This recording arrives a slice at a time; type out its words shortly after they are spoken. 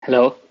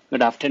Hello,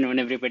 good afternoon,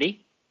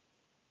 everybody.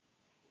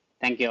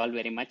 Thank you all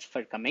very much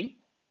for coming.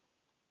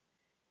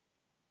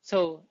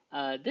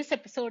 This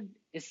episode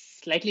is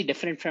slightly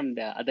different from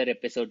the other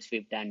episodes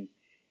we've done.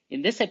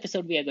 In this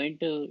episode, we are going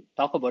to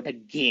talk about a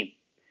game.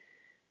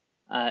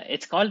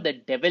 It's called the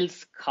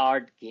Devil's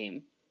Card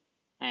Game.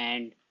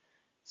 And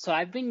so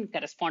I've been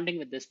corresponding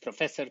with this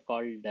professor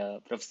called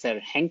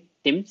Professor Henk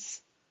Tims.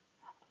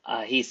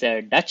 He's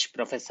a Dutch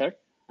professor.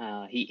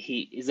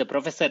 He is a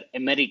professor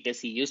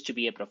emeritus. He used to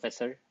be a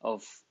professor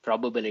of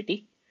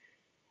probability.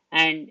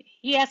 And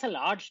he has a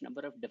large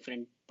number of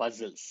different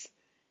puzzles.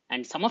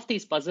 And some of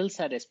these puzzles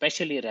are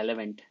especially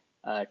relevant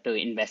to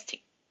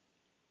investing.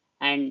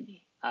 And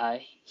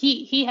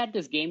he had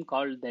this game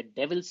called the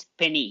Devil's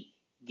Penny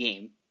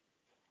game.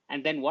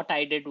 And then what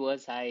I did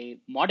was I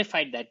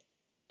modified that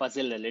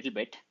puzzle a little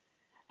bit.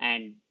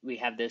 And we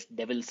have this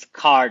Devil's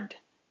Card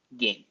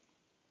game.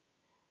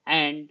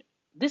 And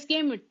this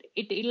game,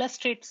 it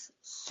illustrates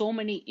so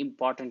many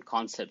important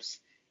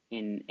concepts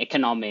in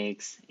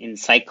economics, in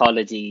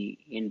psychology,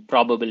 in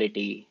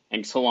probability,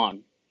 and so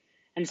on.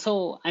 And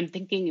so I'm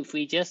thinking if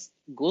we just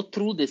go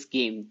through this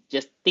game,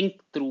 just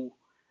think through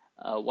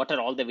what are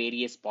all the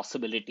various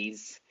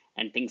possibilities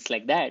and things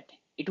like that,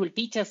 it will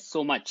teach us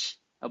so much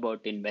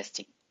about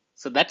investing.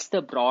 So that's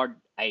the broad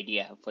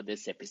idea for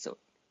this episode.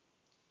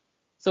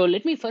 So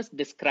let me first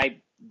describe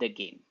the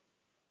game.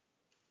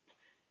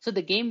 So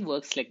the game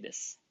works like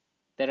this.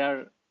 There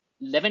are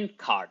 11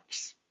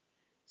 cards.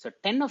 So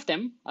 10 of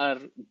them are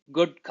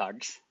good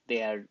cards.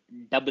 They are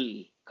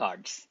double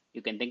cards.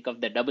 You can think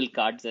of the double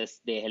cards as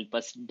they help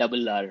us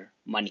double our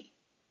money.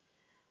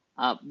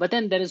 But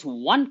then there is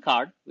one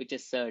card, which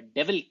is a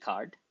devil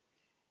card.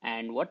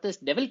 And what this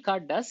devil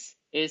card does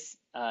is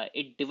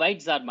it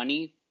divides our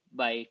money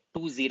by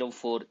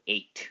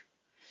 2048.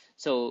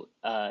 So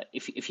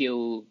if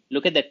you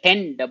look at the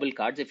 10 double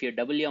cards, if you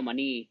double your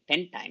money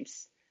 10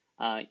 times,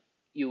 uh,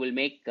 you will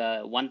make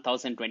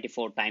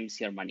 1024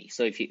 times your money.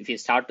 So if you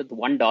start with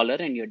 $1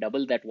 and you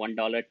double that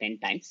 $1 10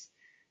 times,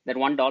 that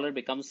 $1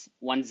 becomes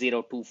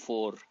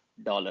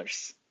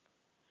 $1024.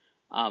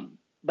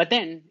 But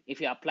then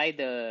if you apply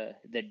the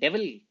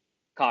devil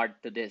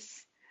card to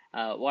this,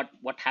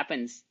 what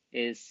happens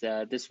is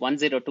this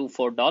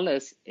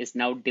 $1024 is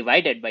now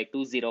divided by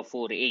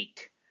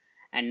 2048,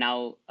 and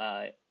now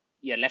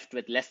you're left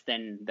with less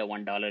than the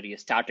 $1 you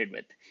started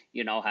with.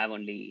 You now have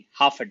only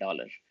half a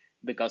dollar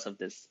because of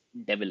this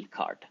devil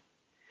card.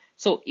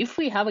 So if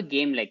we have a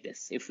game like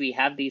this, if we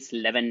have these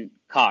 11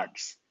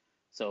 cards,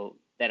 so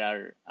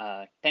there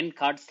are 10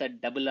 cards that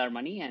double our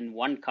money and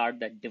one card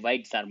that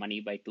divides our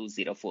money by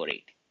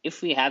 2048.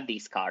 If we have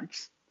these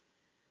cards,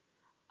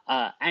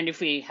 and if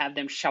we have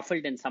them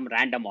shuffled in some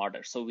random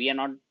order, so we are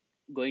not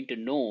going to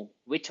know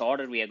which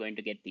order we are going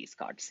to get these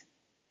cards.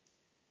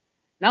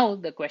 Now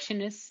the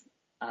question is,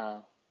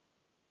 uh,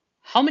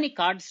 how many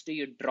cards do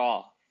you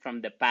draw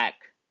from the pack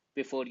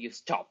before you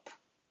stop?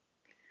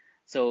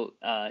 So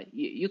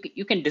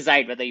you can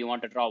decide whether you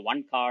want to draw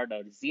one card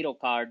or zero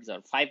cards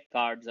or five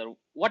cards or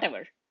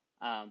whatever.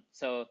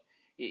 So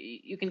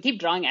you can keep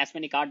drawing as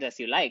many cards as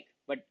you like,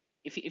 but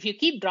if you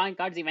keep drawing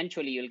cards,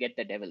 eventually you'll get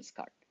the devil's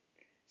card.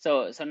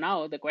 So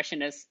now the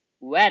question is,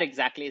 where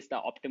exactly is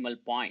the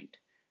optimal point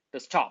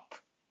to stop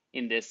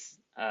in this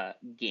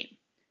game?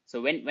 So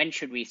when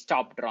should we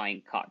stop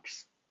drawing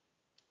cards?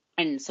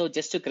 And so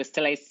just to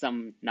crystallize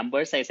some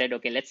numbers, I said,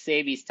 okay, let's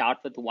say we start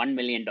with $1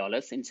 million.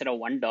 Instead of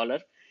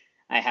 $1,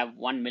 I have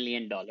 $1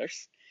 million.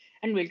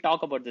 And we'll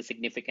talk about the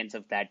significance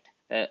of that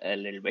a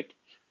little bit.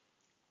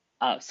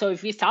 So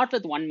if we start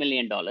with $1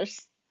 million,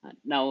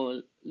 now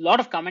a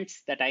lot of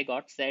comments that I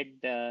got said,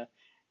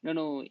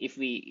 no, if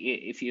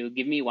you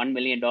give me $1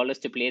 million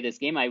to play this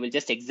game, I will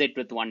just exit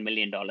with $1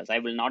 million. I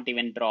will not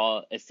even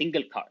draw a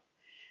single card,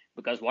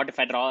 because what if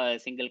I draw a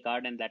single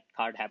card and that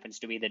card happens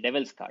to be the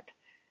devil's card?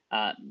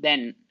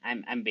 Then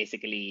I'm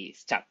basically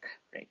stuck,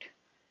 right?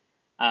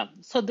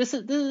 So this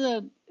is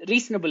a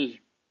reasonable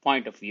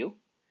point of view,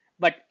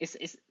 but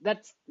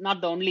that's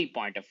not the only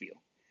point of view.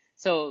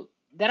 So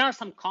there are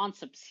some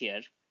concepts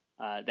here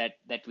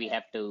that we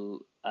have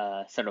to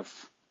sort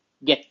of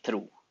get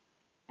through.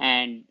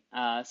 And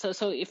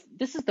so if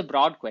this is the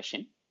broad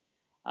question,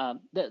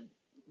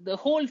 the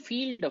whole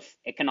field of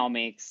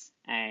economics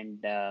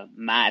and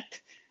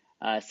math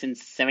since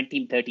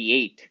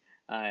 1738,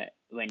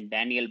 when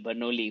Daniel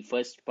Bernoulli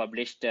first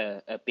published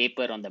a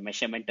paper on the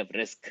measurement of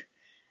risk,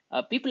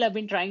 people have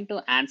been trying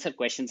to answer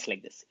questions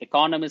like this.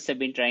 Economists have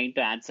been trying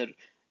to answer,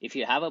 if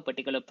you have a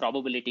particular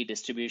probability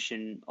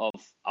distribution of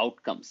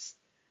outcomes,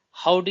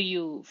 how do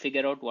you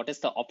figure out what is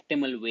the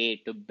optimal way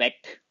to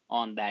bet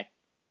on that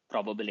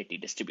probability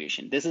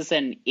distribution? This is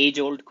an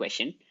age-old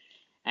question,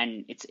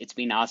 and it's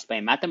been asked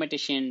by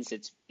mathematicians,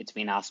 it's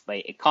been asked by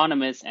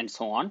economists, and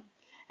so on.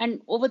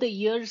 And over the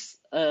years,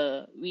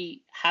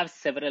 we have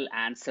several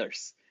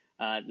answers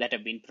that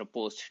have been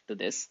proposed to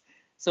this.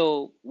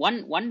 So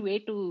one way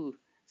to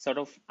sort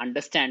of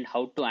understand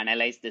how to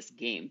analyze this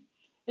game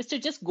is to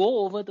just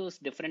go over those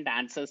different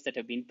answers that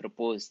have been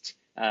proposed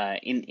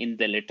in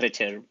the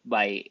literature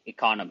by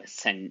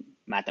economists and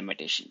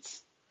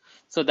mathematicians.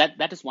 So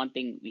that is one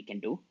thing we can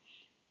do.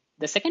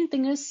 The second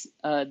thing is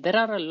there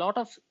are a lot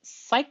of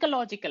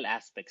psychological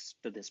aspects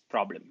to this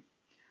problem.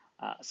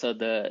 So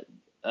the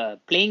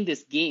playing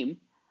this game,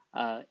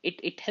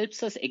 it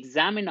helps us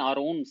examine our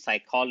own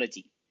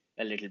psychology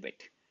a little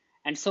bit.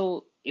 And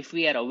so if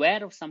we are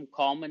aware of some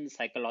common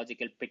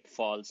psychological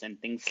pitfalls and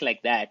things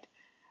like that,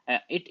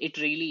 it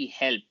really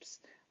helps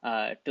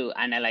to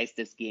analyze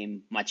this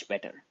game much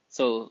better.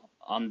 So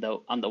on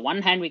the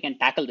one hand, we can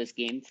tackle this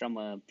game from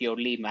a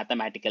purely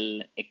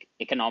mathematical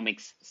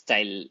economics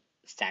style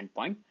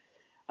standpoint.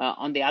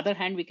 On the other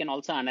hand, we can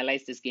also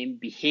analyze this game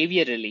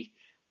behaviorally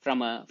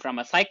from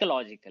a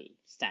psychological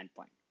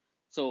standpoint.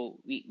 So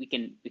we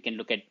can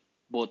look at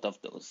both of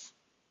those.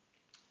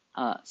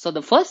 So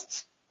the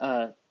first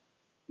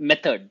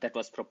method that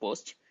was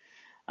proposed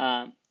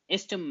uh,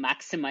 is to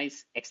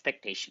maximize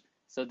expectation.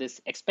 So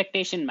this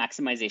expectation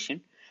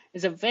maximization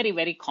is a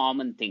very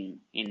common thing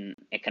in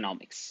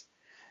economics.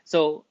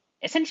 So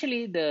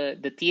essentially,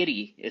 the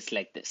theory is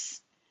like this: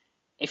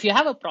 if you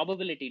have a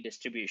probability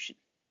distribution,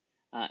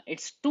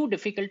 it's too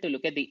difficult to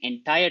look at the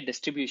entire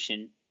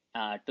distribution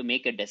to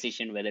make a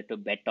decision whether to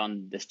bet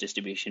on this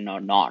distribution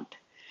or not.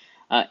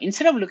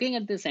 Instead of looking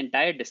at this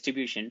entire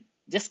distribution,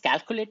 just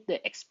calculate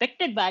the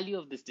expected value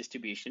of this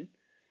distribution.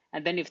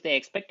 And then if the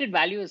expected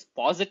value is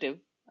positive,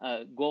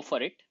 go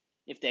for it.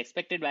 If the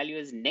expected value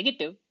is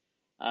negative,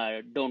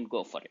 don't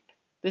go for it.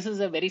 This is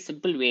a very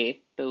simple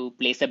way to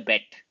place a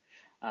bet.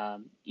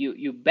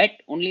 You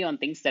bet only on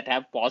things that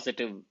have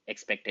positive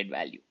expected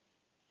value.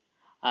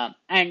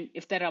 And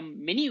if there are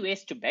many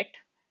ways to bet,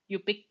 you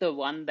pick the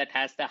one that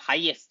has the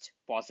highest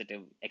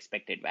positive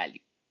expected value.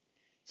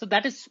 So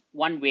that is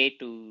one way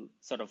to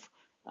sort of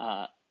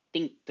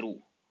think through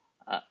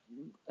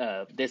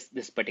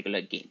this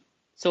particular game.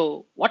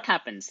 So what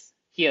happens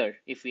here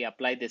if we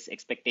apply this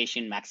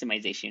expectation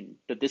maximization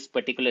to this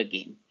particular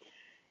game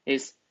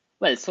is,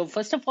 well, so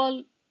first of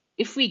all,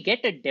 if we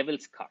get a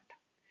devil's card,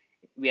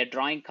 we are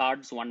drawing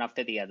cards one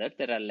after the other.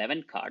 There are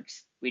 11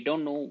 cards. We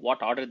don't know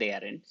what order they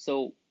are in.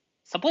 So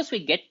suppose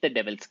we get the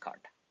devil's card.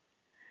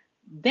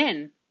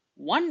 Then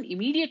one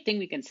immediate thing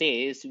we can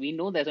say is we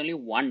know there's only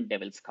one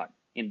devil's card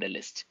in the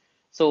list.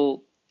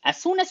 So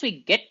as soon as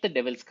we get the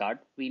devil's card,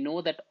 we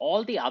know that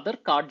all the other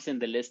cards in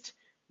the list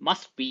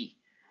must be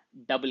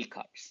double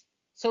cards.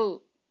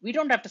 So we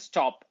don't have to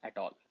stop at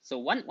all. So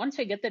once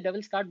we get the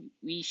devil's card,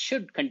 we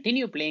should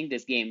continue playing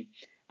this game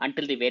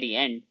until the very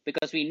end,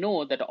 because we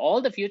know that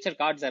all the future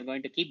cards are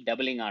going to keep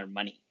doubling our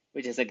money,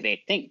 which is a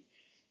great thing.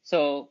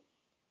 So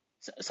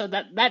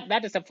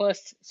that is the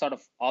first sort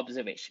of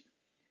observation.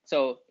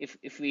 So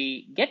if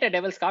we get a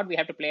devil's card, we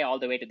have to play all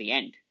the way to the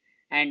end.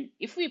 And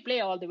if we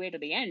play all the way to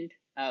the end,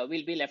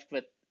 we'll be left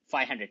with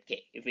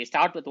 500K. If we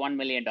start with $1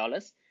 million,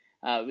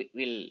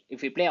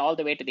 if we play all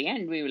the way to the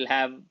end, we will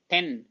have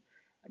 10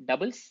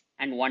 doubles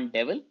and one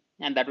devil,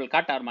 and that will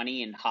cut our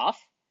money in half.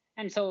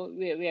 And so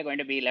we are going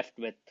to be left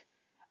with,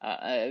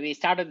 we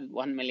started with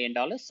 $1 million,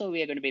 so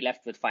we are going to be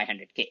left with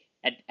 500K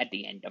at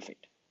the end of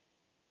it.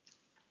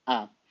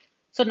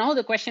 So now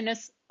the question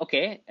is,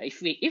 okay,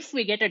 if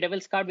we get a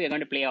devil's card, we are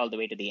going to play all the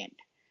way to the end.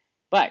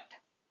 But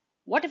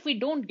what if we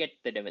don't get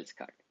the devil's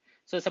card?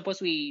 So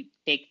suppose we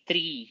take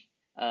three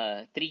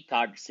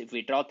cards. If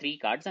we draw three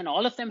cards and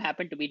all of them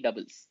happen to be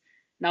doubles,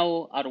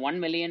 now our 1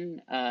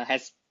 million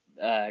has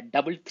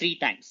doubled three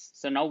times.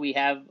 So now we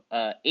have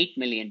 $8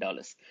 million.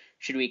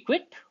 Should we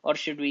quit or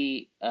should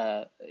we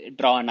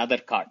draw another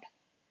card?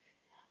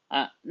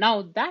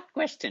 Now that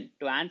question,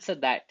 to answer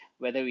that,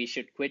 whether we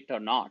should quit or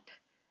not,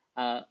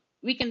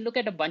 we can look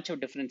at a bunch of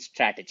different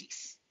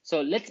strategies.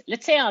 So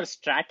let's say our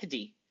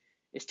strategy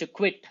is to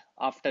quit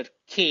after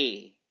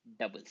K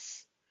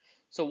doubles.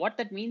 So what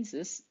that means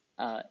is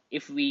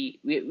if we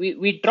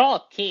draw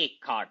K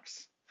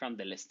cards from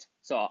the list.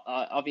 So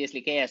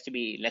obviously K has to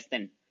be less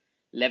than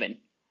 11.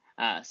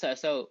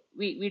 So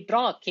we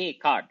draw K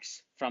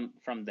cards from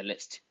the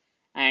list.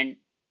 And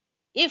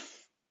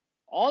if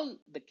all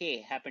the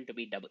K happen to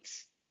be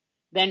doubles,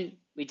 then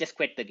we just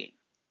quit the game.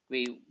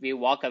 We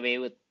walk away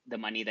with the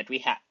money that we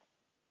have.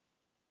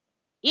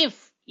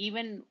 If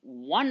even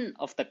one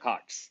of the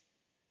cards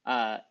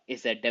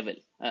is a devil,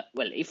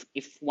 well, if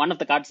one of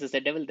the cards is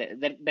a devil,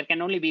 there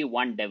can only be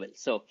one devil.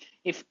 So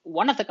if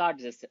one of the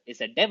cards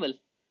is a devil,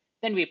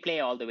 then we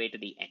play all the way to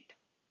the end.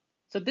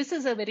 So this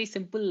is a very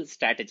simple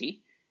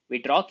strategy. We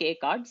draw K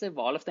cards. If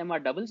all of them are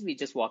doubles, we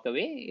just walk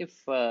away. If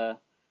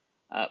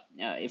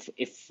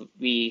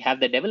we have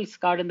the devil's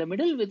card in the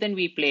middle, then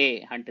we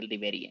play until the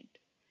very end.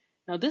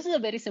 Now this is a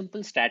very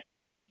simple strategy,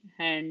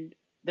 and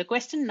the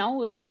question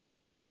now is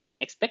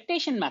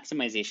expectation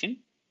maximization.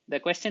 The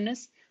question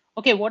is,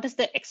 okay, what is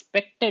the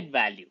expected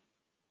value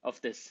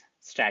of this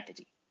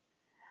strategy?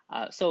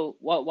 So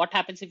what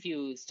happens if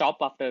you stop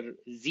after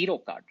 0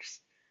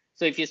 cards?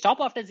 So if you stop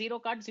after 0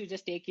 cards, you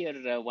just take your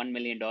 $1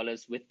 million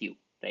with you,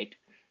 right?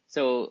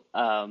 So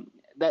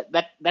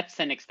that's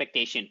an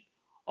expectation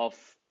of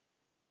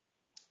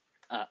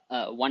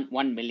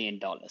 $1 million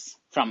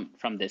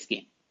from this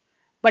game.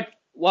 But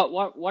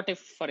what if,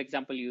 for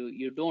example,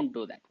 you don't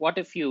do that? What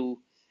if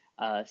you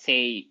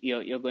say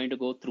you're going to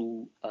go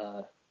through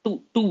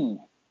two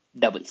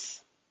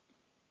doubles?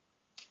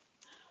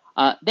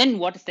 Then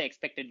what is the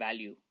expected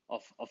value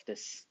of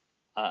this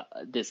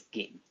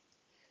game?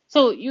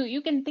 So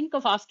you can think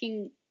of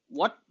asking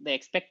what the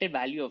expected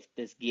value of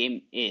this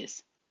game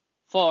is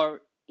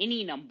for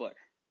any number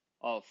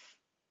of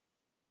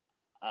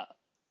uh,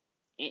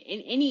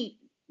 in any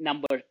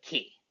number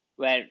k,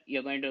 where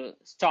you're going to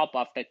stop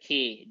after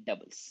k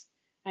doubles,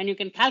 and you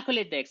can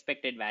calculate the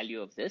expected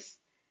value of this.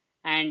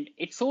 And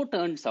it so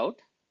turns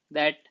out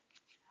that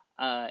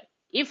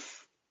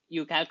if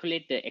you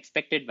calculate the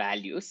expected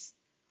values,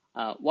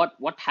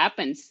 what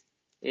happens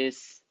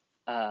is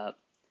uh,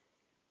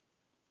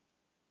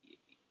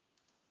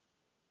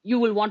 you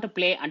will want to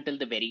play until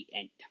the very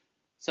end.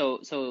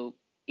 So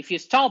if you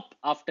stop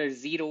after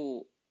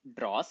 0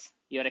 draws,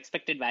 your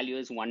expected value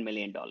is $1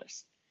 million.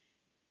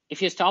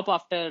 If you stop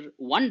after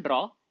 1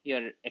 draw,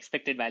 your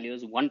expected value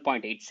is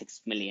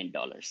 $1.86 million.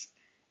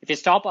 If you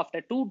stop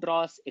after 2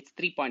 draws, it's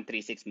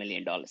 $3.36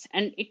 million.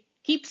 And it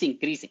keeps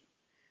increasing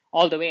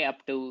all the way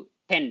up to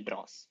 10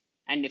 draws.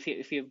 And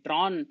if you've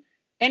drawn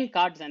 10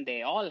 cards and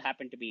they all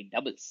happen to be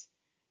doubles,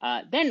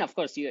 then of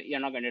course you're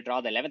not going to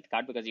draw the 11th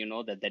card, because you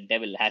know that the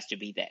devil has to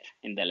be there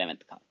in the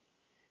 11th card.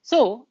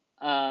 So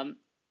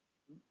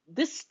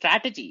this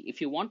strategy,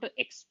 if you want to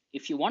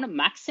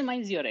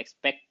maximize your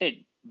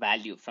expected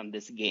value from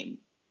this game,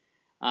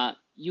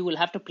 you will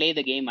have to play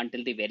the game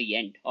until the very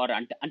end, or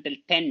until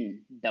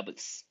 10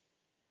 doubles.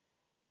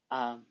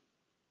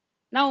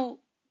 Now,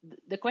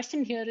 the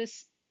question here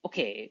is,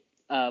 okay,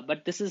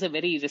 but this is a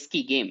very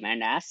risky game.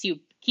 And as you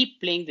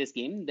keep playing this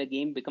game, the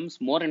game becomes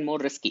more and more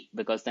risky,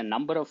 because the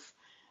number of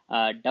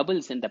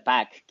doubles in the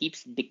pack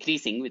keeps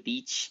decreasing with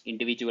each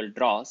individual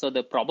draw. So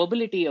the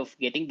probability of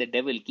getting the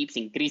devil keeps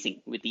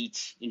increasing with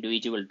each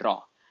individual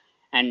draw.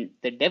 And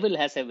the devil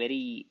has a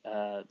very,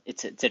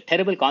 it's a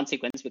terrible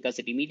consequence, because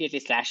it immediately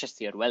slashes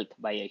your wealth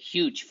by a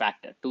huge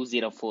factor,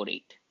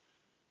 2048.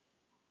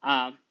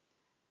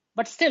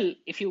 But still,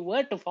 if you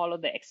were to follow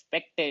the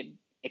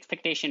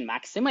expectation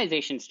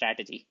maximization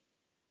strategy,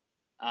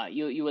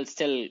 you will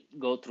still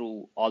go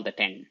through all the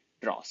 10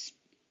 draws.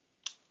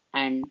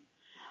 And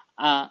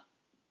the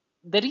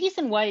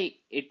reason why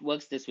it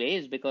works this way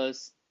is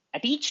because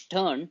at each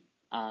turn,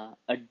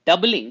 a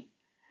doubling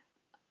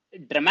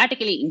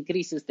dramatically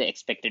increases the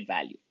expected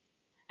value.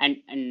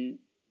 And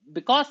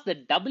because the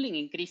doubling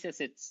increases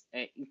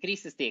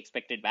the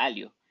expected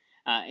value,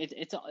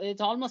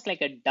 it's almost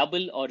like a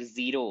double or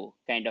zero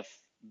kind of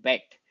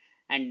bet.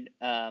 And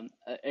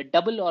a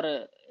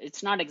double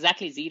it's not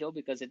exactly zero,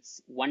 because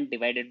it's 1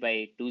 divided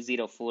by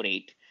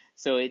 2048.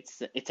 So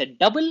it's a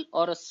double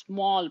or a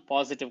small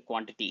positive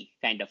quantity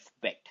kind of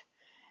bet.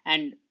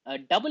 And a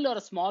double or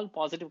a small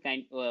positive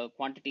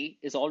quantity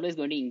is always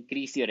going to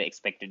increase your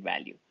expected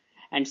value.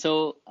 And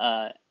so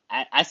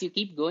as you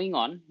keep going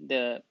on,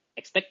 the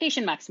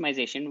expectation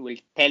maximization will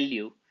tell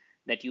you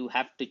that you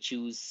have to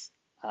choose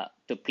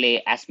to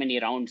play as many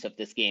rounds of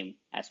this game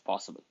as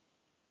possible.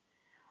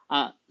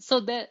 So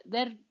there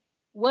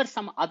were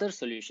some other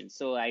solutions.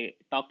 So I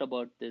talked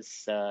about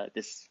this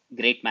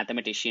great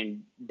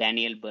mathematician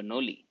Daniel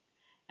Bernoulli,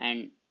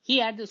 and he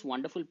had this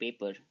wonderful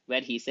paper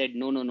where he said,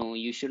 no,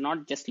 you should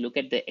not just look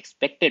at the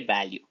expected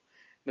value,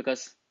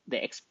 because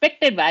the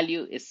expected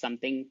value is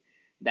something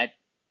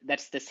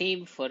that's the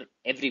same for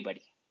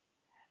everybody.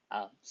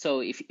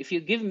 So if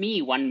you give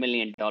me $1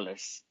 million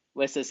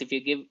versus if you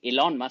give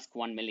Elon Musk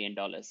 $1 million,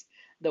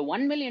 the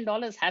 $1 million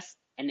has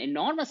an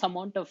enormous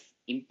amount of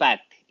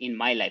impact in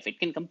my life. It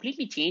can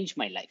completely change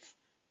my life,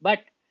 but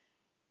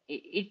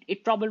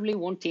it probably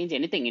won't change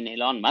anything in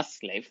Elon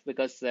Musk's life,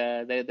 because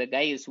the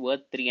guy is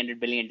worth $300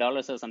 billion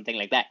or something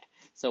like that.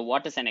 So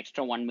what is an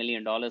extra $1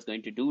 million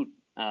going to do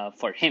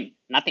for him?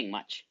 Nothing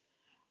much.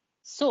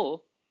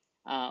 So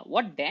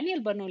what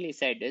Daniel Bernoulli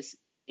said is,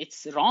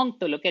 it's wrong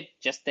to look at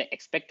just the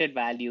expected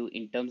value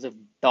in terms of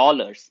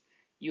dollars.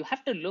 You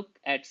have to look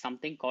at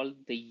something called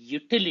the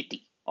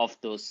utility of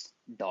those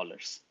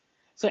dollars.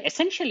 So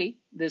essentially,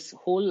 this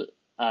whole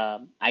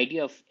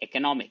idea of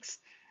economics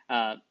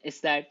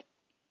is that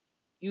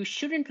you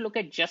shouldn't look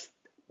at just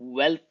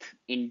wealth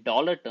in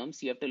dollar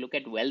terms. You have to look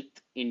at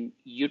wealth in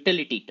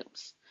utility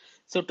terms.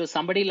 So to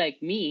somebody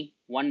like me,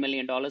 $1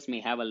 million may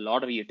have a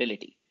lot of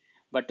utility.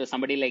 But to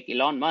somebody like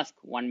Elon Musk,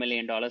 $1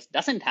 million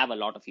doesn't have a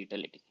lot of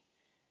utility.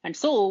 And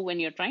so when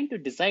you're trying to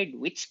decide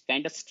which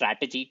kind of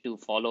strategy to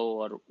follow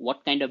or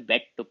what kind of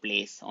bet to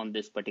place on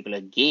this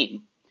particular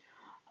game,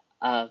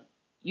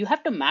 you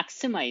have to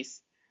maximize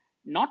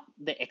not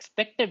the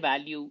expected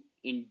value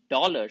in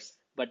dollars,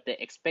 but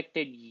the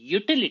expected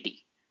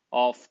utility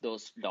of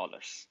those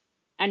dollars.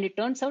 And it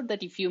turns out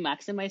that if you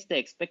maximize the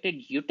expected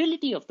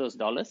utility of those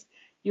dollars,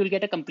 you'll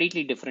get a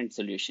completely different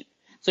solution.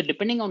 So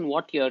depending on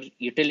what your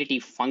utility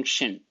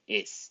function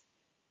is,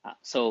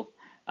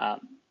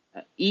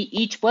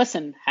 each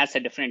person has a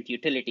different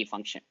utility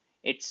function.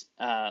 It's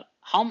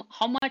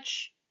how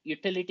much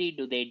utility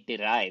do they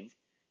derive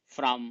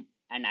from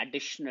an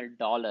additional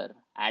dollar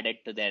added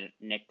to their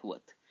net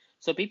worth.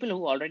 So people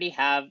who already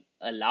have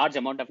a large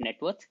amount of net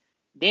worth,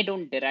 they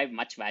don't derive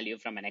much value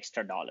from an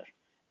extra dollar.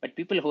 But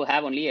people who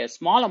have only a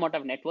small amount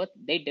of net worth,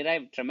 they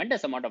derive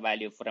tremendous amount of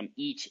value from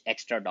each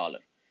extra dollar.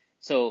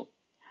 So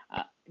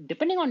uh,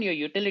 depending on your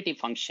utility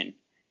function,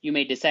 you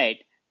may decide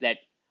that,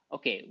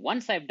 okay,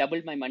 once I've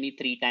doubled my money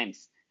 3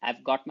 times,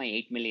 I've got my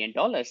 $8 million.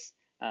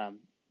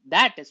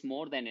 That is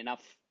more than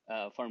enough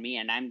for me,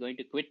 and I'm going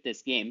to quit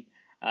this game.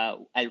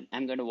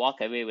 I'm going to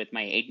walk away with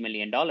my $8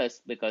 million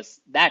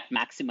because that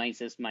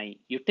maximizes my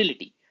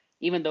utility,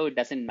 even though it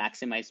doesn't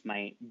maximize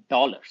my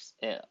dollars.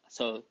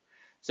 So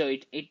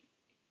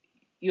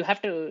you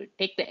have to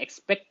take the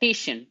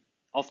expectation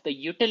of the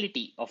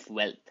utility of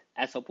wealth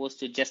as opposed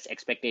to just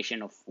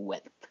expectation of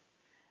wealth,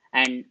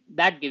 and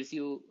that gives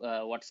you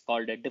what's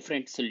called a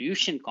different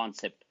solution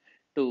concept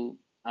to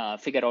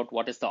figure out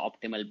what is the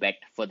optimal bet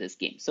for this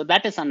game. So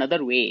that is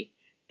another way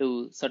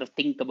to sort of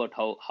think about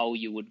how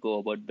you would go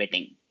about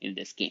betting in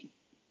this game.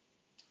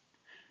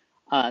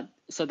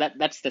 So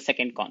that's the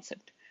second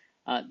concept.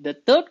 The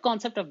third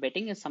concept of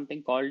betting is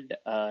something called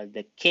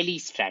the Kelly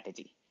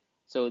strategy.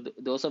 So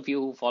those of you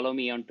who follow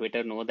me on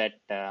Twitter know that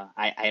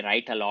I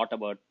write a lot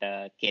about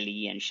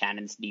Kelly and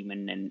Shannon's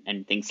demon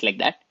and things like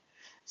that.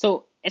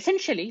 So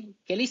essentially,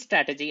 Kelly's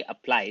strategy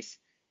applies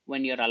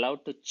when you're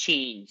allowed to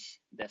change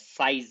the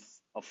size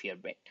of your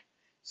bet.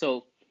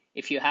 So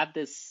if you have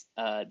this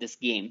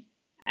game,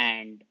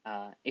 and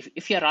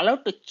if you're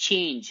allowed to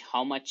change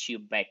how much you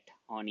bet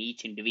on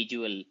each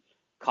individual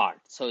card,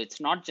 so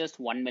it's not just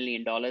 $1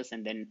 million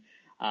and then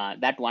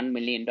that $1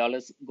 million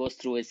goes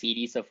through a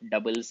series of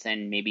doubles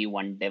and maybe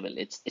one devil.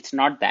 It's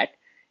not that.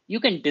 You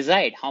can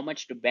decide how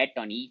much to bet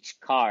on each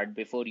card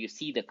before you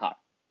see the card.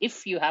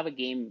 If you have a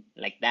game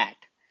like that,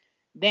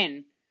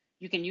 then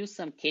you can use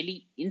some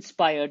Kelly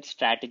inspired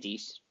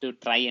strategies to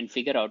try and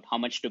figure out how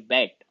much to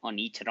bet on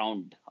each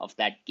round of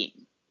that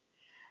game.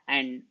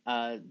 And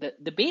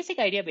the basic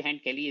idea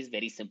behind Kelly is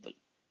very simple.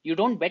 You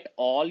don't bet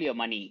all your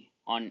money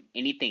on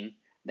anything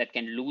that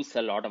can lose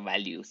a lot of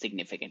value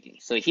significantly.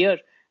 So here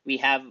we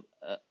have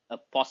a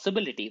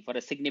possibility for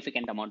a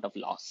significant amount of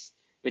loss,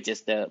 which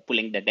is the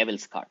pulling the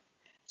devil's card.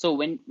 So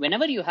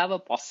whenever you have a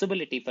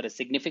possibility for a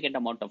significant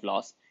amount of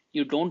loss,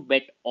 you don't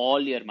bet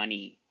all your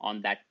money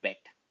on that bet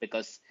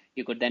because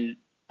you could then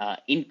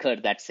incur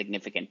that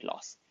significant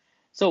loss.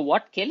 So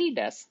what Kelly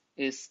does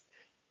is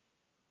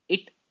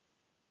it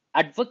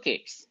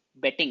advocates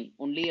betting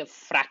only a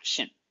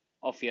fraction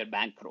of your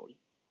bankroll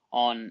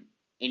on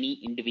any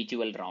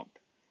individual round.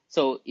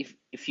 So if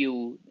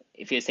you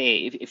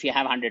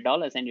have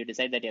 $100 and you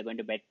decide that you're going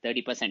to bet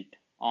 30%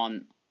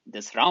 on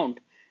this round,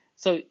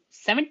 so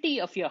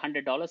 70 of your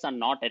 $100 are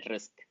not at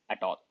risk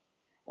at all.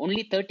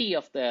 Only 30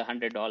 of the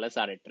 $100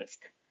 are at risk.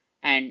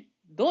 And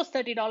those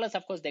 $30,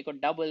 of course, they could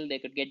double, they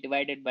could get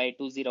divided by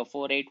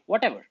 2048,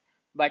 whatever.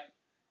 But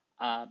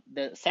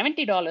the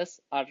 $70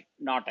 are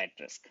not at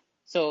risk.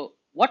 So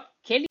what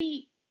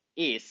Kelly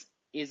is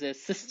a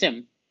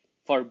system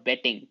for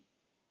betting,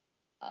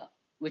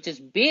 which is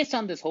based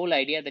on this whole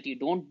idea that you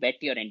don't bet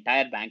your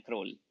entire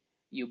bankroll,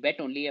 you bet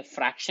only a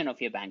fraction of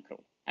your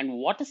bankroll. And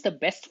what is the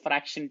best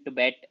fraction to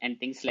bet and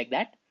things like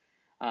that?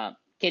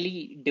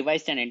 Kelly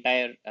devised an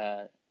entire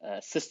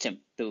system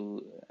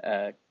to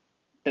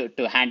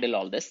handle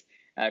all this,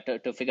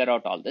 to figure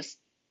out all this,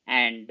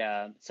 and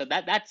so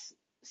that's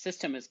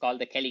system is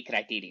called the Kelly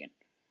criterion.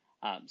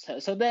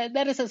 So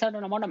there is a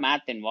certain amount of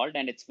math involved,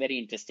 and it's very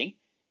interesting.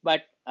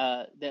 But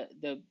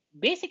the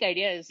basic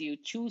idea is you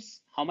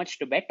choose how much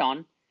to bet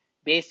on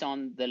based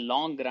on the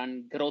long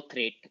run growth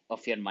rate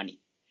of your money.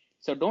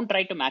 So don't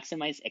try to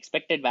maximize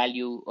expected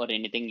value or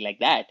anything like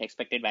that,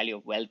 expected value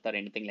of wealth or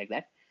anything like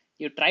that.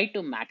 You try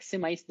to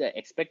maximize the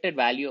expected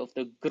value of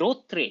the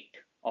growth rate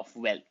of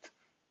wealth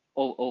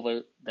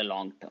over the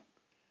long term.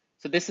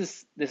 So this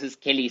is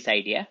Kelly's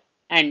idea,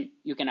 and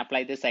you can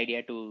apply this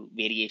idea to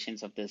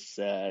variations of this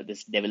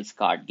devil's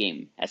card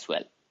game as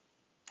well.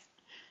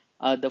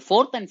 The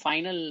fourth and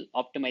final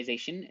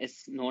optimization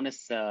is known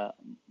as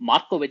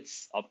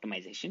Markowitz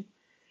optimization.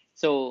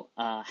 So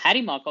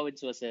Harry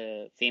Markowitz was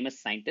a famous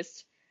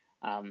scientist,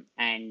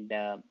 and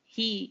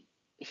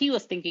he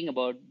was thinking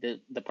about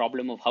the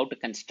problem of how to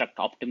construct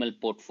optimal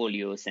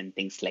portfolios and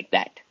things like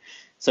that.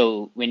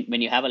 So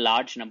when you have a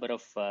large number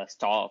of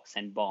stocks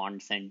and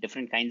bonds and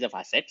different kinds of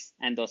assets,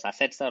 and those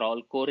assets are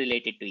all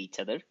correlated to each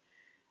other,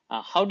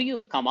 how do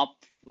you come up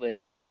with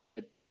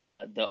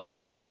the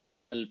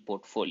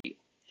portfolio?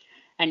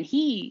 And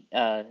he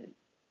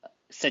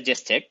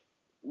suggested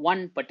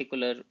one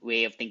particular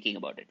way of thinking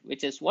about it,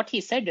 which is what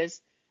he said is,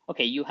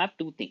 okay, you have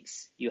two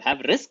things. You have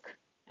risk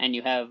and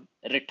you have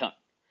return.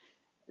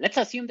 Let's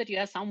assume that you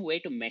have some way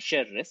to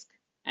measure risk,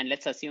 and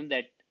let's assume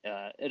that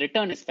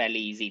return is fairly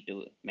easy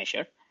to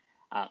measure.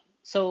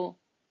 So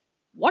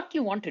what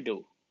you want to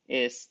do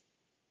is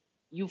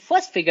you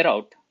first figure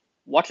out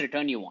what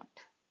return you want,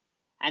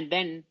 and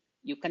then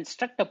you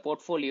construct a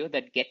portfolio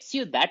that gets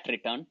you that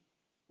return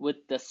with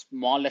the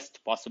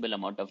smallest possible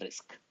amount of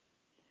risk.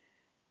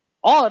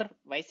 Or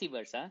vice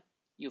versa,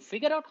 you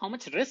figure out how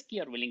much risk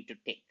you're willing to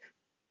take.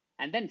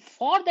 And then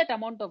for that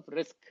amount of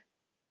risk,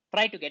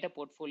 try to get a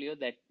portfolio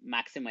that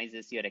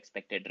maximizes your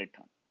expected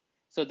return.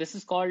 So this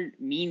is called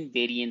mean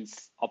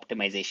variance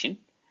optimization.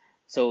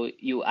 So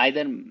you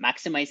either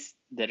maximize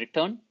the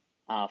return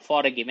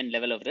for a given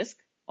level of risk,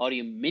 or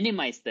you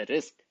minimize the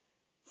risk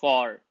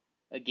for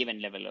a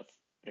given level of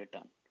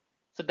return.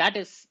 So that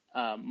is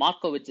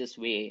Markowitz's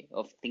way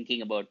of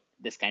thinking about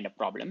this kind of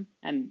problem.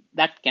 And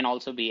that can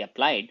also be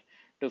applied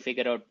to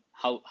figure out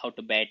how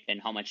to bet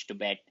and how much to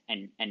bet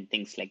and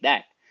things like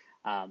that.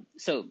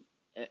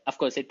 Of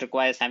course, it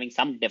requires having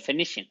some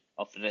definition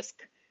of risk.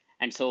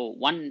 And so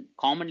one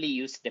commonly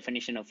used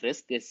definition of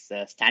risk is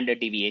standard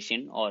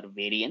deviation or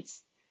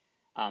variance.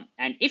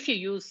 And if you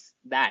use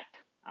that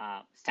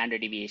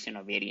standard deviation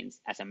or variance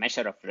as a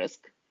measure of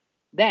risk,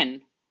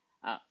 then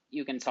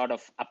you can sort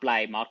of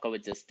apply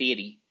Markowitz's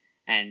theory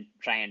and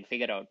try and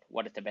figure out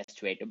what is the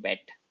best way to bet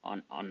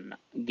on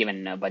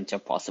given a bunch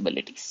of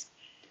possibilities.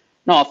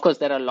 Now, of course,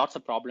 there are lots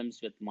of problems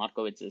with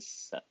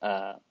Markowitz's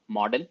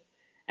model.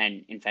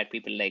 And in fact,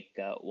 people like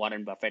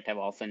Warren Buffett have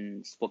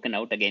often spoken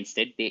out against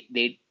it.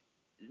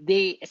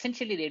 They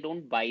essentially, they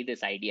don't buy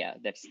this idea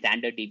that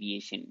standard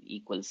deviation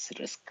equals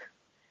risk.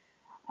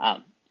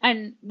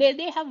 And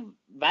they have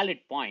valid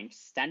points.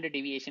 Standard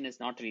deviation is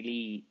not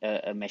really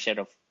a measure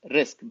of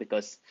risk,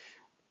 because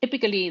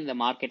typically in the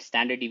market,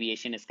 standard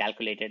deviation is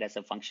calculated as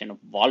a function of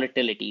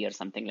volatility or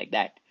something like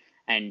that.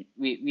 And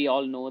we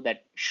all know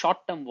that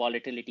short-term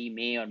volatility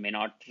may or may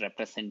not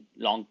represent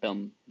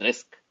long-term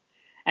risk.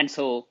 And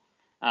so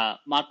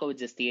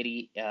Markowitz's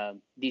theory,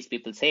 these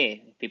people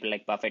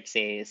like Buffett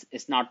say,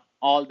 is not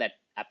all that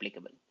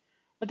applicable.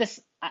 But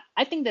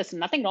I think there's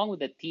nothing wrong with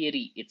the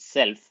theory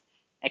itself,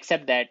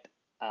 except that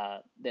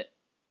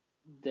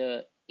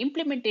the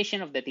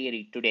implementation of the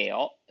theory today,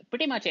 or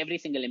pretty much every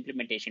single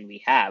implementation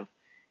we have,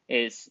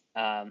 is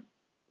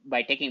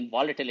by taking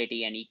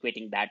volatility and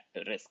equating that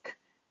to risk.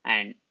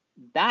 And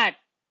that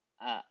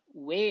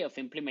way of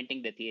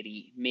implementing the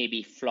theory may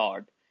be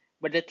flawed,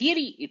 but the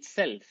theory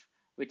itself,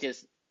 which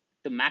is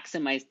to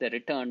maximize the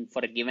return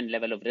for a given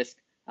level of risk,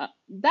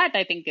 that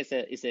I think is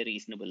a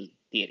reasonable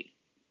theory.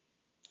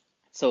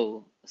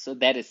 So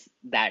there is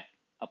that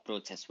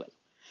approach as well.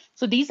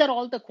 So these are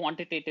all the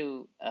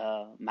quantitative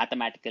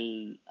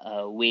mathematical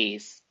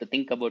ways to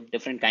think about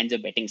different kinds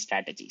of betting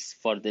strategies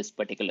for this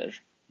particular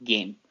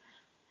game.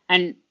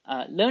 And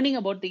learning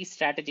about these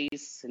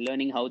strategies,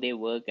 learning how they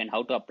work and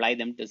how to apply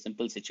them to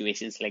simple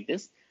situations like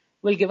this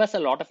will give us a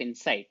lot of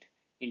insight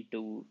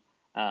into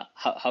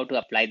how to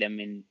apply them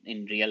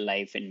in real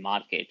life, in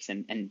markets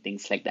and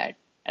things like that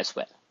as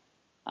well.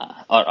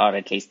 Or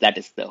at least that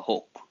is the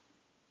hope.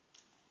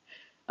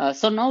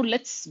 So now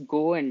let's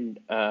go and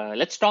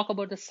let's talk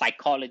about the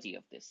psychology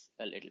of this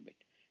a little bit,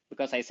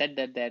 because I said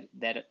that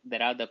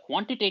there are the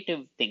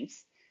quantitative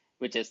things,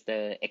 which is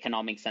the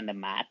economics and the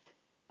math,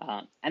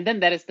 and then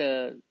there is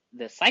the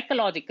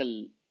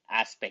psychological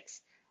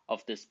aspects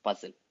of this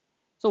puzzle.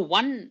 So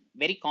one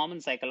very common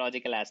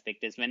psychological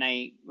aspect is when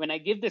I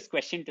give this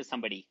question to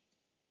somebody,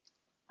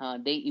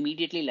 they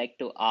immediately like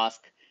to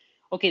ask,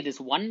 okay, this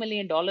 $1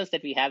 million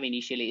that we have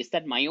initially, is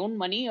that my own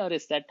money or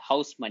is that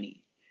house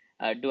money?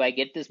 Do I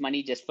get this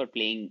money just for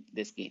playing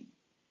this game?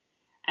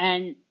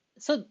 And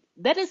so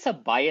there is a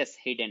bias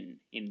hidden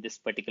in this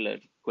particular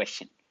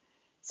question.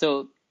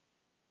 So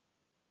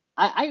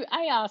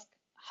I ask,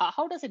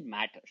 how does it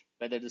matter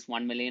whether this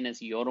 1 million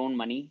is your own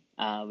money,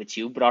 which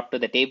you brought to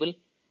the table,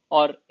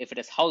 or if it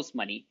is house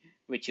money,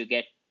 which you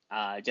get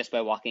just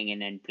by walking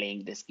in and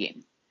playing this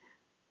game?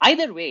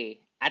 Either way,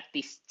 at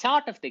the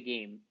start of the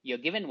game, you're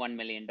given $1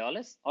 million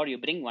or you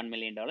bring $1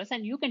 million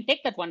and you can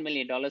take that $1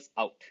 million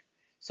out.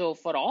 So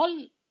for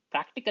all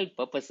practical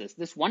purposes,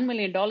 this $1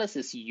 million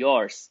is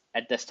yours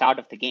at the start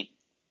of the game.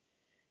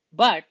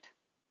 But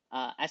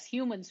as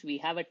humans, we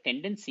have a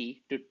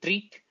tendency to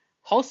treat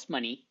house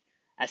money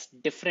as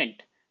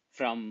different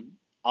from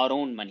our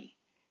own money.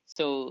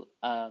 So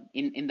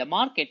in the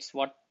markets,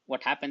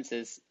 what happens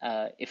is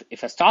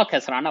if a stock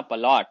has run up a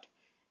lot,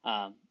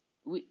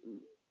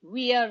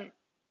 we are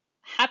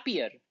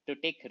happier to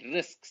take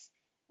risks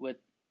with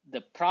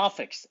the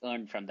profits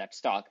earned from that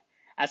stock,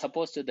 as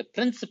opposed to the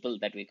principal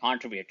that we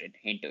contributed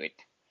into it.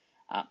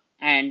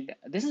 And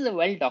this is a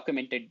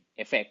well-documented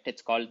effect.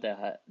 It's called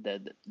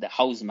the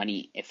house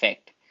money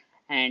effect.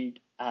 And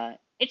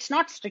it's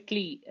not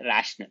strictly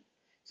rational.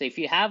 So if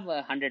you have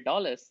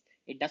 $100,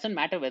 it doesn't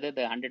matter whether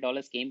the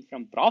 $100 came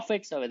from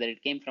profits or whether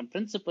it came from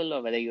principal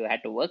or whether you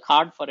had to work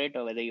hard for it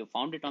or whether you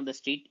found it on the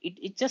street.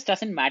 It just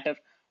doesn't matter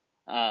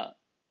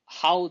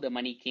how the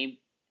money came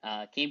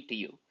to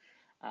you.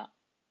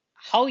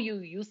 How you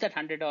use that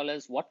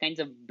 $100, what kinds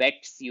of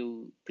bets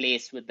you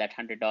place with that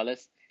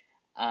 $100,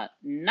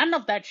 none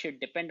of that should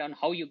depend on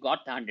how you got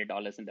the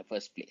 $100 in the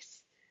first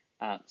place.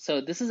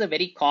 So this is a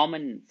very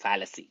common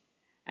fallacy,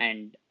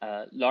 and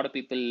a lot of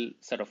people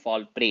sort of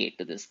fall prey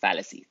to this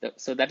fallacy.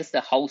 So that is the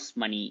house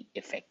money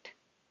effect.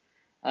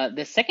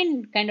 The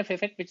second kind of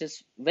effect, which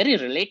is very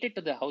related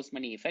to the house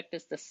money effect,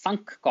 is the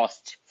sunk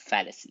cost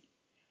fallacy.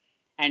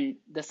 And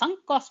the sunk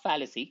cost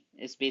fallacy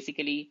is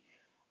basically,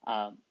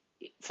 uh,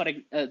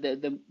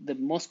 the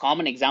most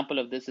common example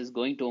of this is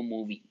going to a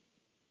movie.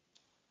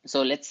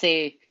 So let's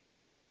say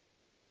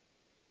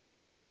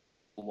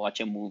watch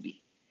a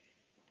movie,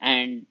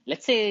 and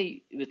let's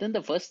say within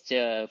the first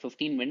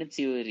 15 minutes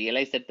you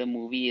realize that the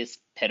movie is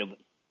terrible.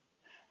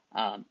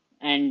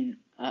 And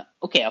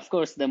okay, of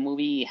course, the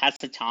movie has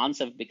a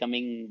chance of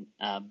becoming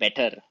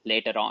better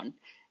later on,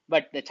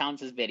 but the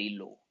chance is very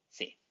low,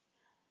 say.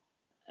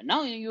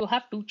 Now you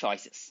have two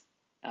choices.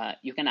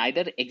 You can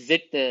either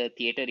exit the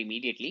theater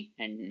immediately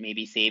and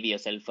maybe save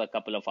yourself a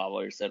couple of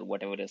hours or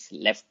whatever is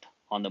left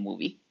on the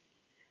movie,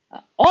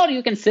 or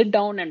you can sit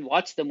down and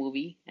watch the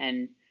movie,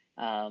 and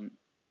um,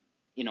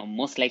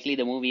 most likely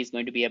the movie is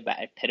going to be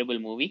a terrible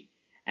movie,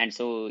 and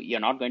so you're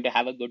not going to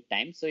have a good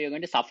time. So you're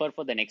going to suffer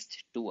for the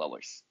next 2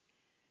 hours.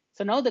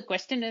 So now the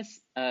question is,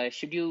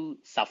 should you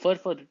suffer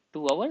for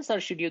 2 hours or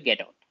should you get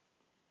out?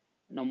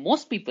 Now,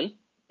 most people,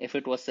 if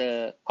it was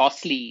a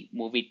costly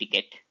movie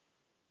ticket,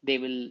 they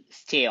will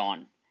stay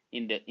on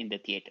in the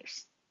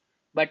theaters.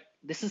 But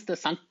this is the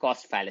sunk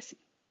cost fallacy.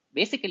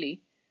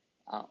 Basically,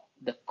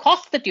 the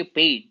cost that you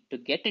paid to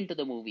get into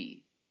the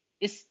movie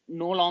is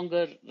no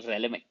longer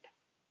relevant.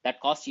 That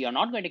cost, you're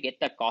not going to get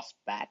that cost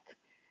back.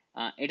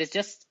 It is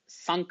just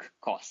sunk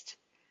cost.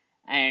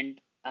 And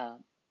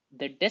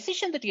the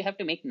decision that you have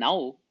to make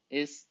now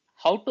is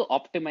how to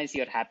optimize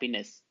your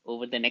happiness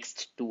over the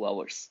next 2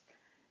 hours.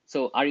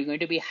 So, are you going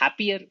to be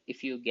happier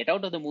if you get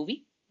out of the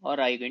movie, or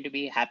are you going to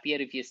be happier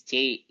if you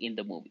stay in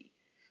the movie?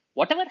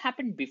 Whatever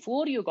happened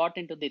before you got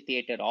into the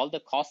theater, all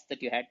the costs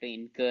that you had to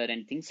incur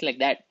and things like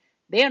that,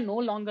 they are no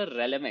longer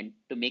relevant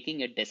to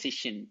making a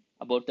decision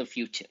about the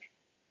future.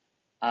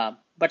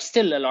 But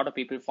still, a lot of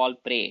people fall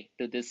prey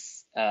to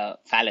this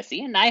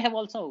fallacy, and I have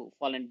also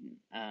fallen.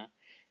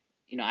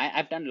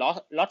 I've done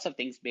lots of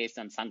things based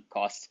on sunk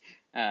cost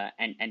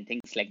and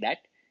things like that.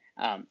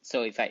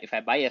 So if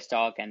I buy a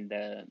stock and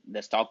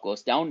the stock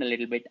goes down a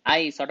little bit,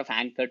 I sort of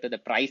anchor to the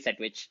price at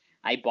which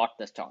I bought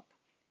the stock.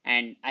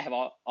 And I have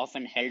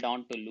often held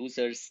on to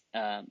losers,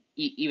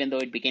 even though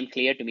it became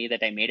clear to me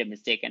that I made a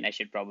mistake and I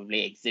should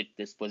probably exit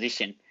this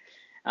position.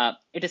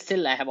 It is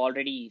still, I have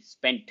already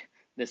spent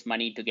this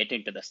money to get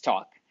into the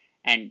stock.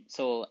 And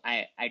so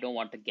I don't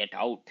want to get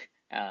out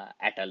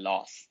at a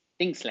loss,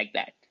 things like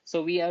that.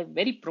 So we are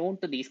very prone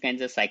to these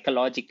kinds of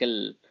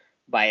psychological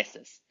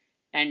biases.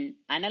 And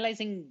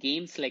analyzing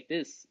games like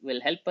this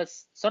will help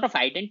us sort of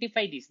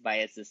identify these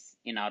biases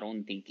in our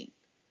own thinking.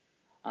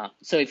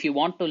 So if you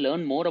want to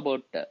learn more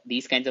about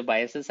these kinds of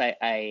biases,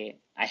 I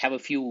have a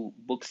few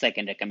books I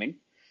can recommend.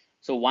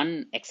 So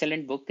one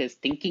excellent book is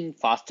Thinking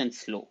Fast and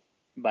Slow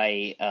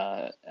by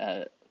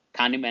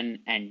Kahneman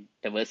and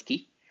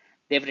Tversky.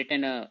 They've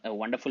written a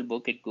wonderful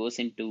book. It goes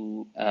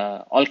into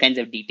all kinds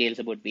of details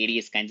about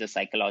various kinds of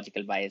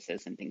psychological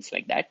biases and things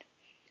like that.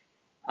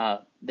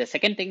 The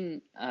second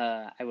thing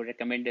I would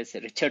recommend is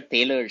Richard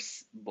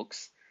Taylor's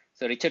books.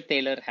 So Richard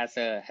Taylor has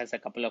a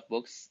couple of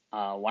books.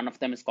 One of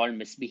them is called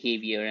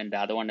Misbehavior, and the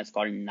other one is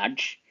called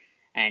Nudge.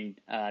 And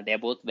they're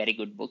both very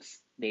good books.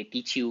 They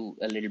teach you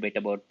a little bit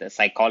about the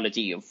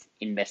psychology of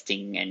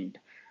investing and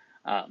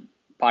um,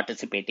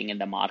 participating in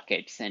the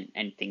markets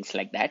and things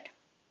like that.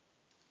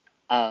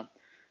 Uh,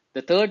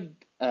 the third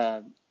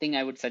thing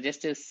I would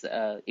suggest is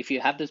if you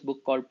have this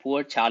book called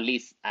Poor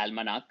Charlie's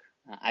Almanac.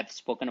 I've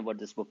spoken about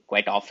this book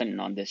quite often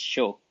on this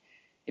show.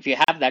 If you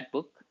have that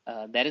book,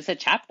 there is a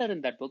chapter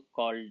in that book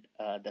called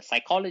The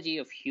Psychology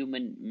of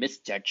Human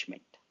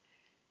Misjudgment.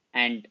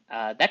 And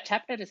that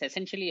chapter is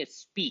essentially a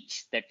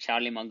speech that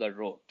Charlie Munger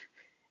wrote.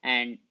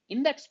 And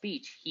in that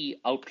speech, he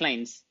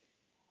outlines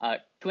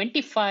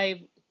 25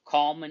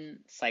 common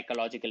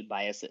psychological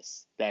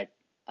biases that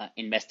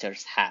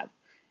investors have,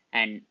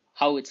 and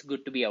how it's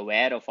good to be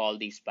aware of all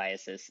these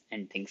biases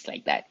and things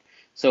like that.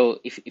 So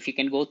if you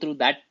can go through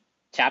that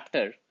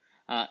chapter,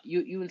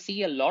 you will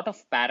see a lot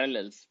of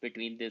parallels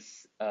between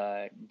this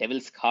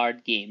devil's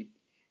card game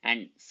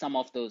and some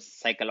of those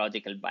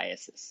psychological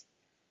biases.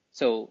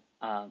 So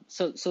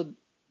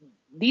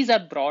these are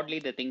broadly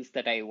the things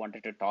that I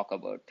wanted to talk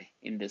about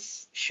in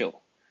this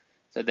show.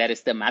 So there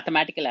is the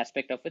mathematical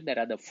aspect of it. There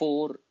are the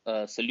four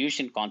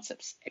solution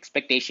concepts: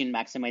 expectation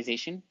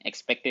maximization,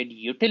 expected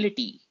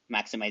utility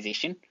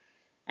maximization,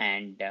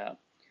 and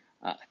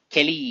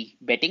Kelly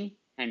betting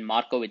and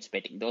Markowitz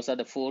betting. Those are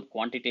the four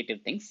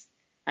quantitative things.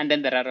 And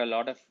then there are a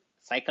lot of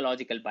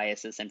psychological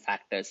biases and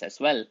factors as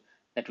well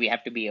that we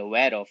have to be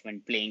aware of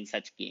when playing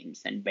such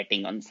games and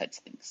betting on such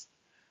things.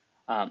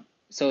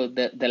 So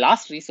the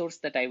last resource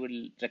that I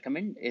will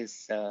recommend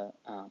is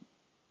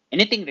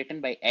anything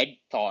written by Ed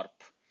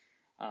Thorpe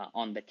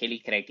on the Kelly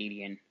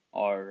criterion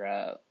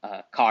or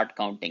card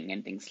counting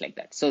and things like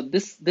that. So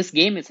this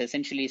game is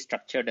essentially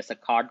structured as a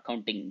card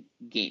counting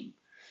game.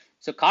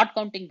 So card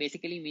counting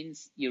basically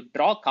means you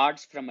draw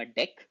cards from a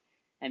deck,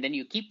 and then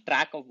you keep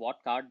track of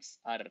what cards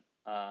are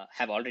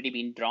have already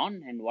been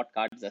drawn and what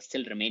cards are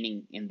still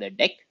remaining in the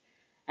deck.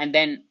 And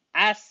then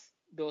as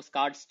those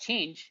cards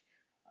change,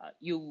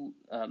 you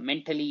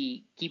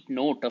mentally keep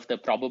note of the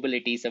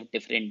probabilities of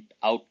different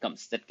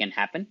outcomes that can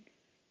happen,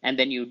 and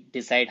then you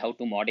decide how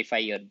to modify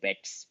your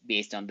bets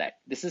based on that.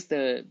 This is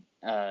the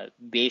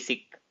basic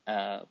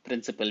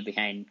principle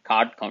behind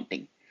card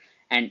counting.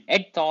 And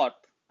Ed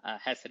Thorpe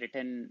has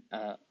written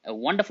a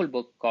wonderful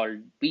book called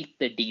Beat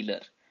the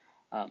Dealer,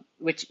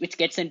 which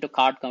gets into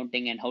card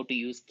counting and how to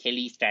use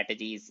Kelly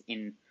strategies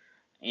in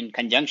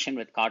conjunction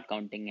with card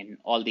counting and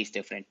all these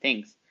different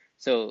things.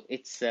 So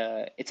it's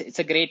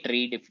a great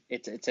read. If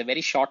it's a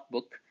very short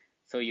book,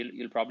 so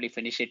you'll probably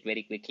finish it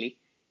very quickly.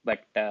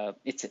 But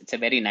it's a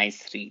very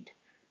nice read,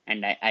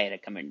 and I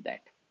recommend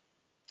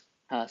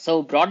that.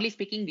 So broadly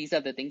speaking, these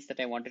are the things that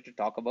I wanted to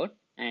talk about,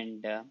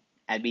 and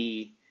I'll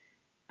be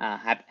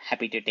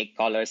happy to take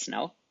callers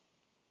now.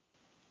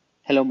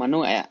 Hello,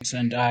 Manu.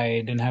 And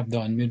I didn't have the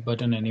unmute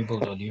button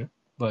enabled earlier,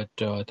 but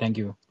thank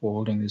you for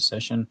holding this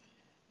session.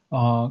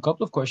 A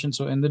couple of questions.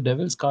 So in the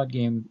Devil's Card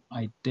game,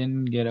 I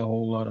didn't get a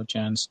whole lot of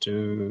chance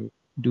to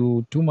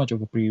do too much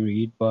of a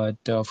pre-read, but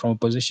from a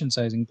position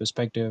sizing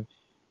perspective,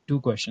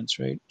 two questions,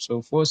 right?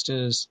 So first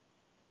is,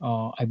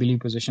 I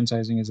believe position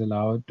sizing is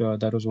allowed.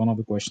 That was one of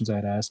the questions I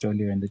had asked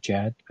earlier in the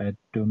chat. I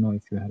don't know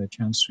if you had a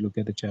chance to look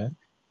at the chat.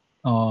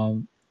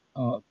 Um,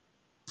 uh,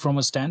 from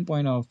a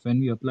standpoint of when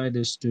we apply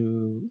this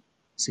to,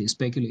 say,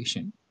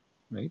 speculation,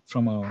 right,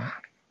 from a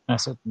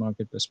asset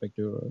market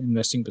perspective or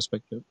investing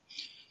perspective,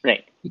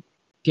 Right.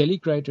 Kelly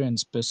criterion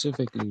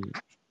specifically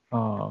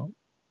uh,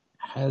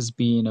 has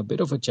been a bit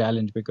of a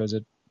challenge because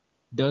it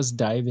does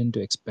dive into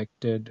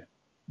expected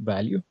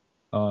value,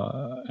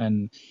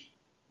 and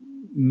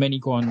many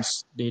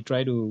cons, they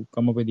try to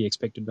come up with the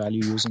expected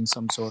value using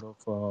some sort of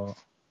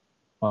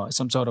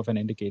an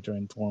indicator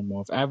in form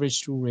of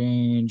average true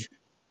range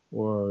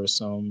or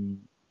some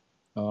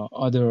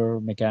other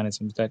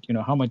mechanisms that,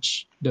 how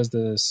much does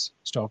this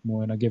stock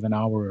move in a given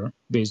hour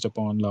based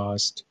upon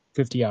last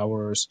 50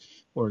 hours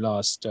or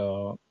last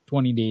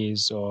 20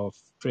 days of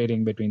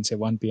trading between, say,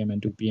 1 p.m.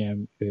 and 2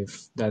 p.m.,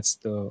 if that's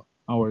the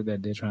hour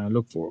that they're trying to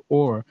look for.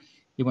 Or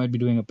you might be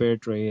doing a pair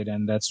trade,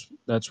 and that's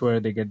where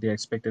they get the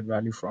expected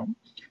value from.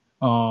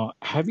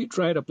 Have you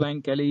tried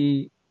applying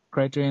Kelly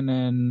criterion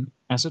in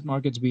asset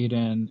markets, be it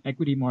in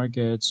equity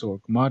markets or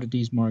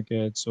commodities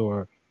markets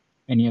or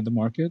any other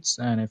markets?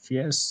 And if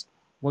yes,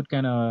 what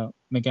kind of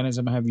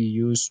mechanism have you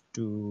used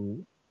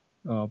to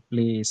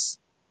place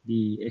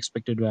the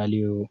expected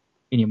value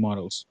in your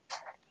models?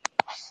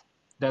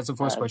 That's the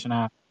first Uh, question.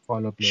 I have a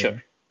follow-up sure.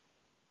 later.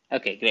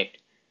 Okay, great.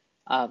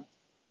 Uh,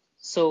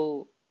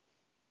 so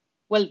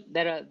Well,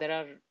 there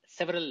are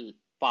several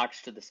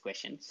parts to this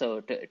question. So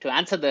to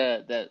answer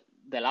the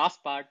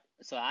last part,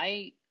 so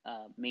I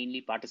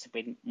mainly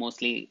participate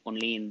mostly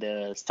only in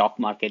the stock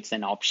markets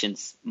and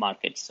options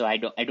markets. So I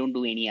don't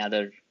do any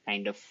other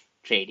kind of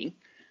trading.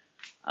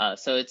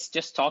 So it's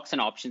just stocks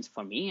and options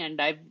for me, and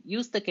I've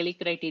used the Kelly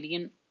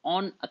criterion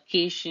on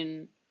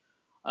occasion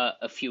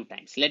a few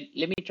times. Let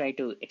me try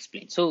to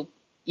explain. So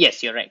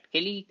yes, you're right.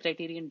 Kelly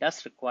criterion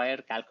does require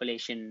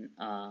calculation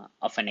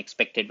of an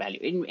expected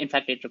value. In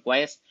fact, it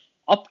requires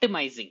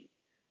optimizing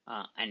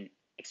an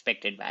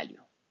expected value.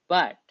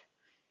 But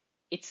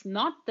it's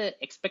not the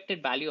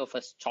expected value of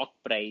a stock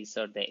price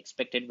or the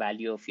expected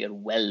value of your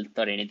wealth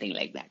or anything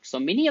like that. So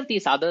many of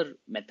these other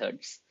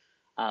methods,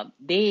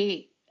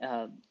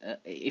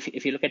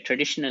 if you look at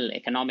traditional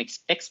economics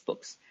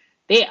textbooks,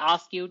 they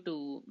ask you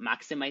to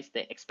maximize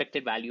the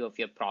expected value of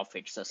your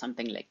profits or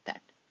something like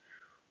that.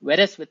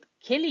 Whereas with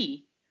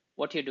Kelly,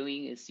 what you're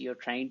doing is you're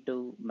trying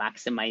to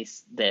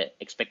maximize the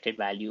expected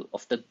value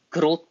of the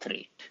growth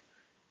rate.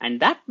 And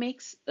that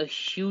makes a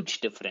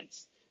huge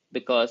difference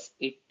because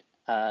it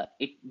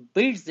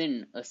builds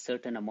in a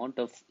certain amount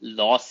of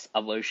loss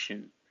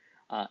aversion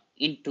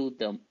into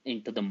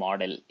the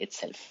model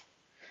itself.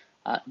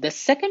 The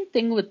second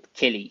thing with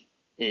Kelly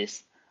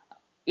is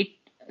it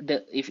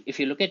if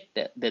you look at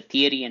the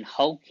theory and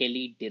how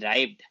Kelly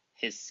derived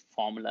his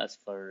formulas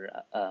for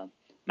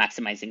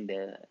maximizing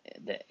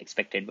the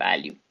expected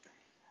value.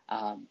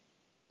 Um,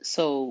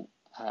 so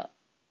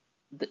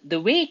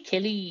the way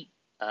Kelly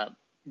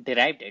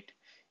derived it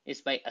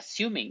is by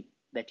assuming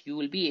that you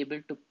will be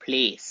able to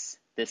place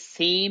the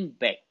same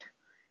bet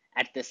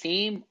at the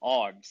same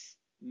odds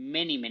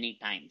many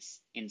times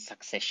in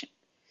succession.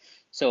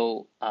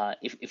 So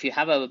if you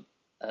have a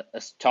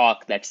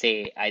stock that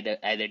say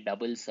either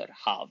doubles or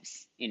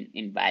halves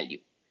in value.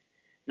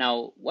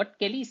 Now, what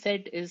Kelly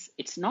said is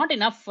it's not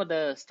enough for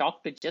the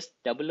stock to just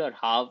double or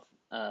halve,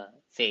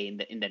 say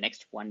in the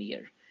next 1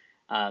 year.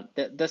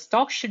 The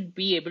stock should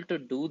be able to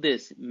do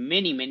this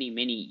many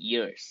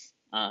years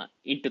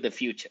into the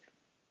future.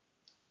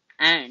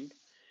 And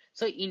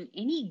so in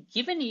any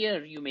given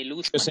year, you may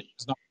lose You're saying money.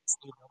 it's not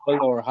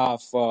double or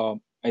half.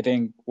 I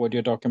think what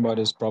you're talking about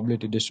is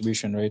probability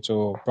distribution, right?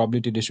 So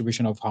probability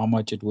distribution of how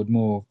much it would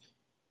move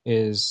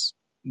is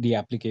the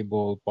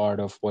applicable part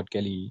of what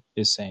Kelly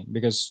is saying.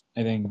 Because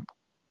I think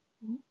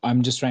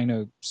I'm just trying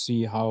to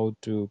see how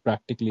to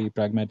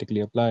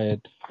pragmatically apply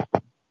it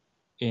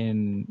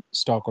in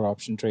stock or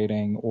option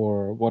trading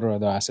or what are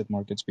other asset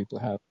markets people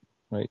have,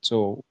 right?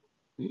 So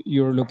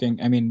you're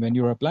looking, I mean, when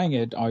you're applying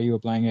it, are you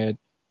applying it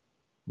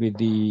with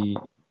the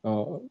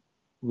uh,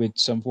 with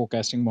some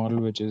forecasting model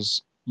which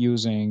is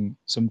using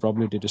some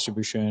probability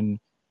distribution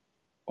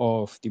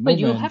of the Well,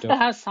 you movement? have to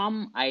have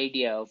some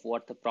idea of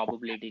what the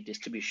probability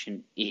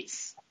distribution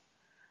is.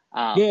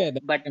 Yeah,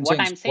 that's But what I'm what saying.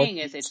 So I'm what? saying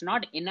is it's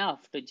not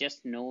enough to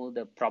just know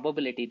the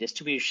probability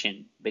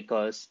distribution,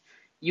 because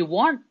you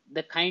want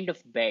the kind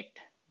of bet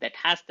that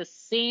has the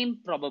same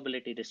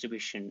probability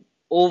distribution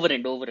over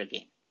and over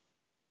again.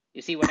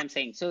 You see what I'm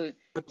saying? So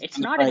it's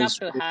On the not enough price,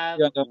 to right? have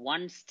Yeah,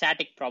 one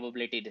static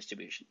probability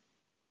distribution.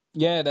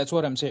 yeah, that's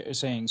what I'm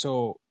saying.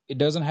 So it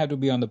doesn't have to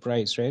be on the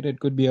price, right? It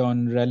could be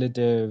on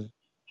relative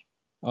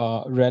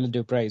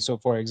price. So,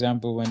 for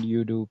example, when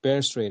you do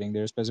pairs trading,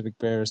 there are specific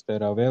pairs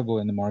that are available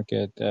in the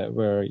market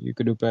where you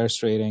could do pairs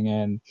trading,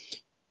 and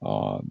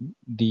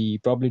the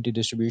probability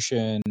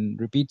distribution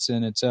repeats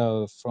in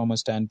itself from a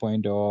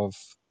standpoint of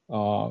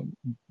uh,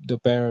 the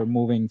pair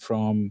moving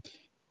from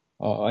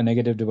a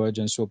negative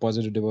divergence to a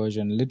positive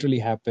divergence literally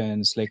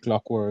happens like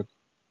clockwork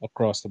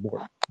across the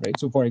board, right?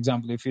 So, for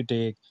example, if you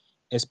take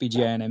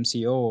SPGI and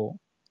MCO,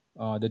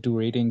 the two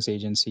ratings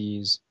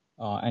agencies,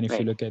 and if you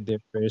Right. look at their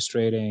pairs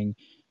trading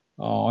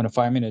on a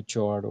 5 minute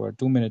chart or a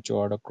 2 minute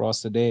chart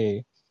across the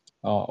day,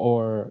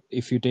 or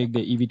if you take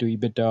the EV to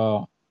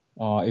EBITDA,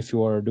 if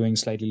you are doing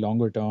slightly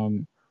longer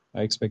term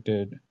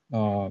expected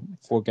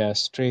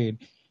forecast trade,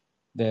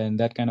 then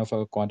that kind of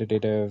a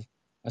quantitative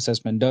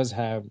assessment does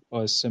have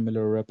a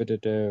similar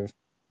repetitive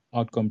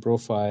outcome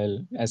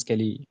profile as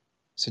Kelly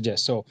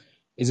suggests. So,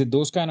 is it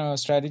those kind of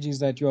strategies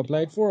that you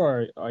applied for,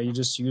 or are you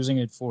just using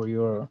it for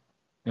your,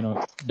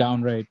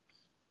 downright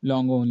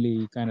long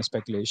only kind of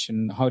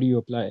speculation? How do you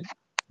apply it?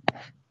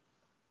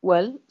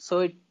 Well,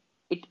 so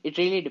it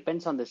really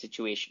depends on the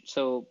situation.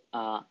 So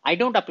I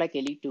don't apply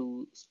Kelly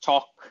to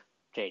stock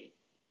trading.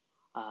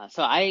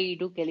 So I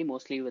do Kelly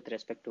mostly with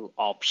respect to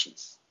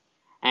options.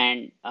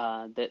 And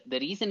the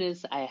reason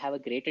is I have a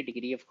greater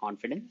degree of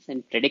confidence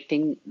in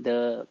predicting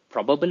the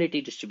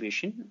probability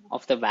distribution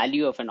of the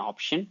value of an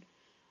option.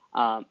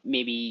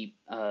 Maybe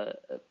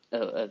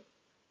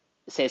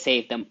say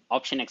if the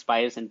option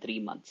expires in 3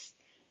 months,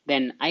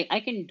 then I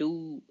can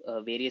do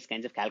various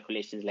kinds of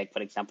calculations. Like,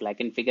 for example, I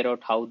can figure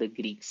out how the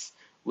Greeks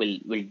will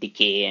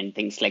decay and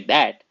things like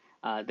that.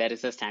 There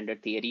is a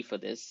standard theory for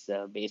this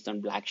based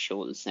on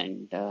Black-Scholes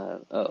and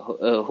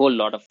a whole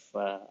lot of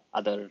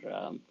other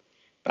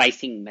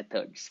pricing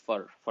methods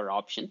for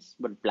options,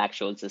 but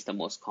Black-Scholes is the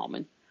most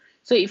common.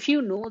 So if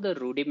you know the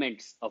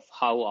rudiments of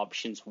how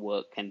options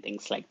work and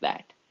things like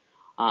that,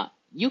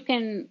 you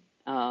can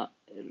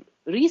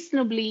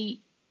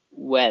reasonably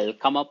well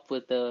come up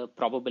with a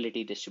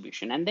probability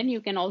distribution, and then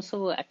you can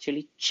also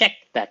actually check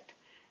that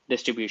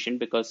distribution,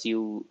 because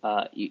you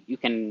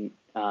can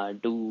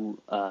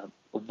do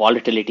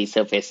volatility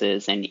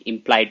surfaces and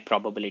implied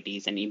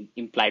probabilities and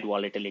implied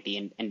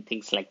volatility and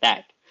things like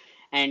that.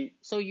 And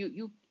so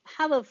you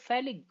have a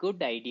fairly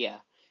good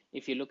idea,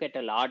 if you look at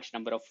a large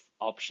number of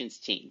options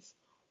chains,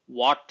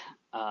 what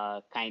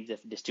kinds of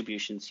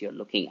distributions you're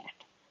looking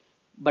at.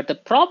 But the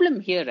problem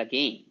here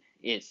again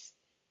is,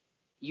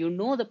 you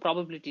know the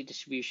probability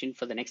distribution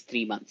for the next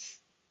 3 months.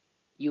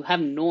 You have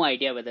no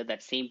idea whether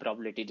that same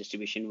probability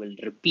distribution will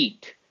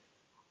repeat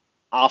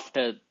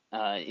after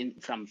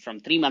from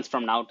 3 months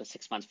from now to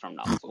 6 months from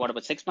now. What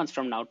about 6 months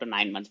from now to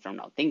 9 months from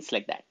now? Things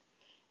like that.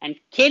 And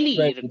Kelly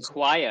Right. Right.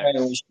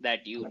 requires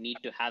that you need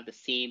to have the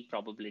same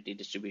probability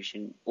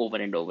distribution over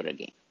and over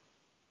again.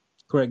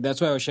 Correct. That's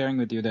why I was sharing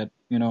with you that,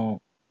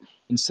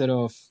 instead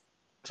of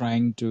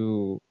trying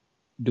to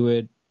do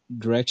it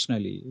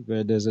directionally,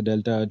 where there's a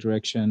delta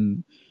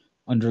direction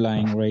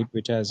underlying, right,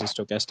 which has a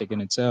stochastic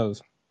in itself,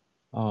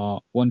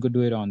 one could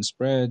do it on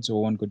spreads,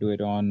 or one could do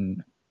it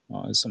on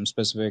some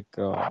specific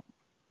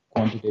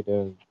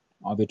quantitative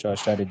arbitrage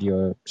strategy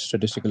or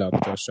statistical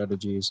arbitrage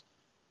strategies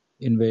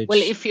in Well,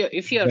 which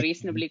if you're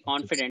reasonably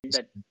confident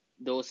that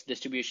those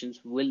distributions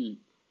will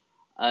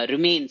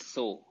remain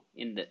so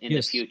in the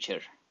yes,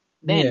 future,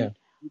 yeah, then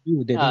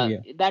they do, yeah.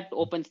 that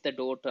opens the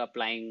door to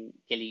applying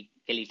Kelly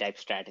type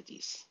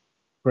strategies.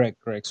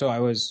 Correct. So I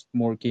was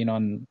more keen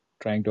on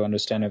trying to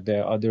understand if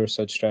there are other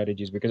such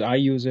strategies, because I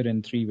use it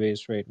in three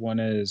ways, right? One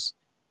is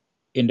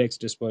index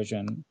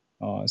dispersion.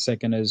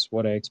 Second is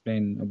what I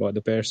explained about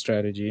the pair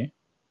strategy,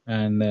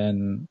 and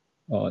then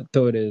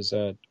third is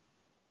that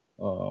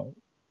uh,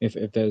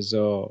 if there's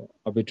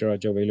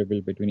arbitrage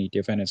available between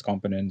ETF and its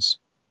components,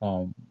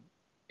 um,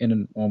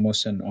 in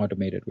almost an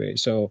automated way.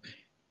 So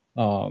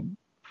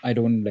I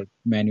don't like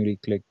manually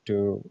click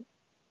to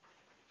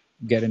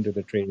get into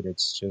the trade.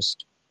 It's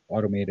just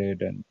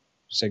automated and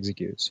just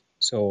executes.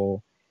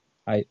 So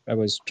I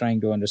was trying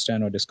to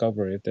understand or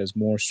discover if there's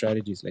more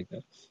strategies like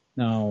that.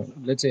 Now,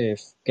 let's say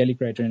if Kelly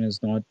criterion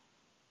is not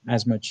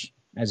as much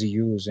as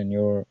you use in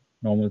your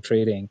normal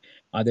trading,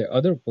 are there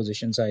other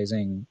position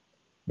sizing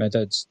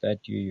methods that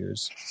you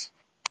use?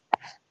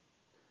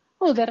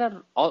 Oh, there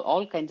are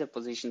all kinds of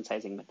position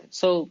sizing methods.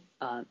 So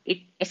it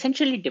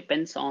essentially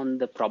depends on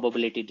the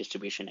probability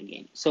distribution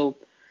again. So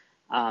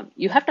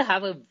you have to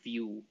have a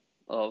view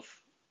of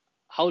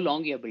how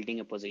long you're building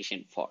a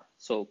position for.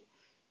 So,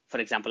 for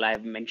example, I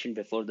have mentioned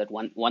before that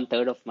one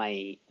third of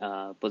my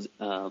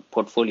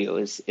portfolio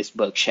is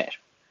Berkshire,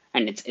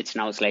 and it's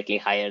now slightly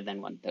higher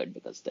than one third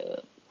because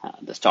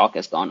the stock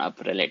has gone up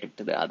relative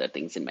to the other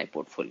things in my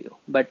portfolio.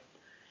 But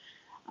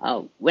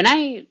when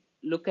I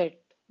look at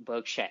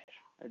Berkshire,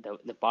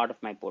 the part of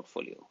my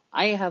portfolio,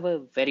 I have a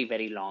very,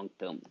 very long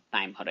term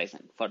time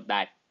horizon for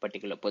that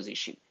particular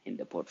position in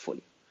the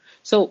portfolio.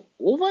 So,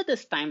 over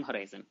this time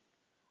horizon,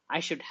 I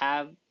should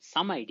have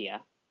some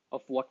idea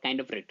of what kind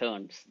of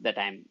returns that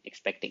I'm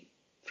expecting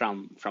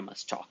from a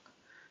stock.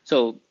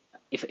 So,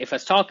 if a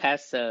stock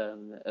has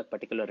a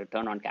particular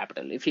return on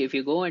capital, if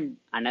you go and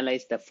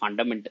analyze the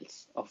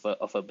fundamentals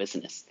of a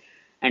business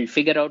and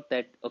figure out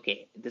that,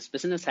 okay, this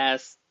business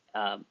has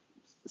a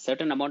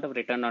certain amount of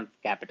return on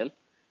capital,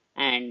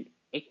 and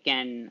it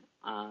can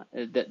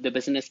the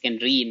business can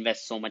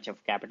reinvest so much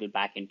of capital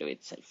back into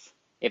itself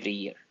every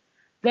year,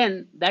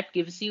 then that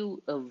gives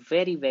you a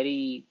very,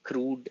 very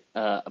crude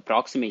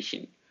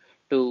approximation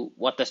to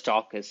what the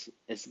stock is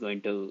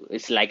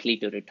likely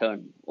to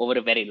return over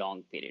a very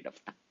long period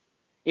of time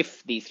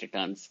if these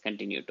returns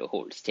continue to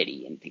hold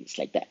steady and things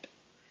like that.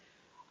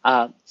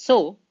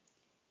 So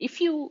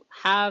if you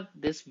have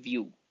this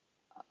view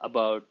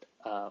about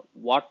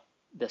what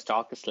the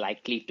stock is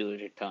likely to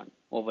return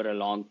over a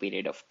long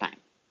period of time,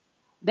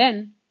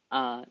 then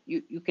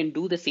you can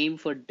do the same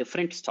for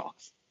different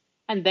stocks.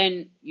 And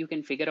then you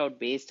can figure out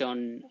based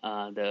on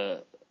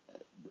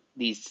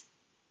these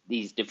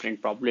these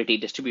different probability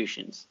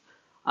distributions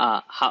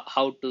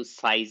how to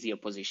size your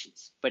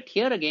positions. But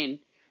here again,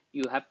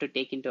 you have to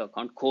take into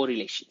account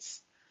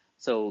correlations.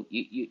 So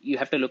you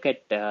have to look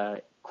at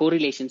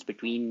correlations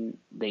between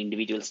the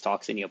individual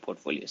stocks in your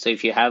portfolio. So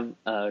if you have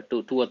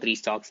two or three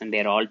stocks and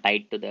they're all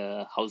tied to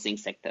the housing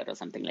sector or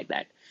something like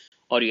that,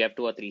 or you have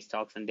two or three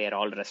stocks and they're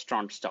all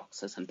restaurant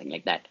stocks or something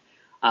like that,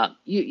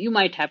 you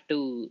might have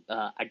to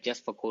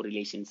adjust for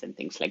correlations and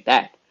things like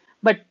that.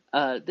 But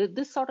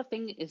this sort of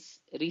thing is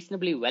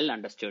reasonably well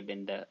understood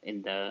in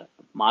the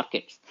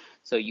markets.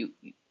 So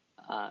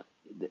uh,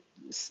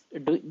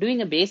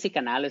 doing a basic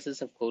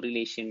analysis of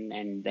correlation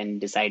and then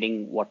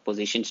deciding what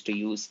positions to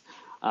use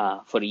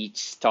for each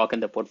stock in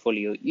the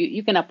portfolio,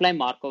 you can apply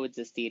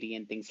Markowitz's theory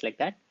and things like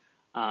that.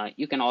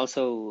 You can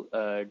also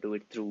do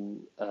it through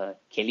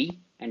Kelly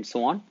and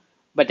so on.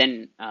 But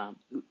then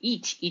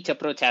each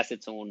approach has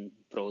its own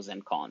pros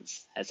and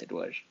cons, as it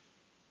were.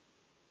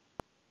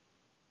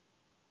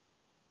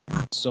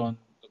 So on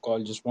the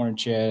call, just want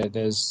to share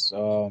there's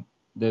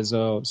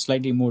a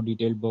slightly more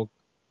detailed book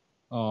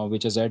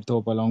which is Ed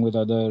Thorpe along with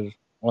other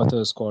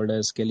authors called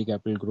as Kelly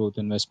Capital Growth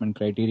Investment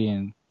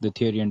Criterion: The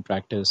Theory and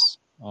Practice.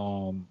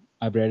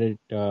 I've read it.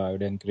 I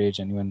would encourage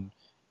anyone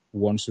who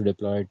wants to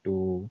deploy it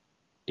to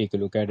take a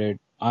look at it.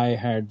 I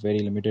had very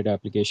limited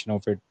application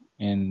of it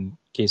in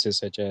cases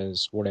such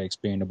as what I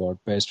explained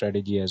about pair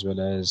strategy as well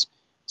as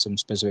some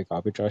specific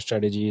arbitrage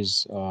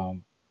strategies.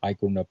 I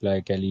couldn't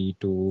apply Kelly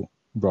to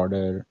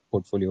broader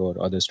portfolio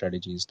or other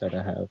strategies that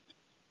I have.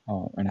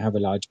 And I have a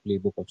large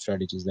playbook of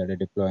strategies that I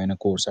deploy in a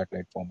core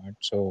satellite format.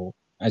 So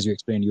as you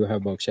explained, you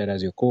have Berkshire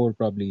as your core.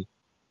 Probably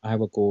I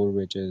have a core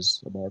which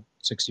is about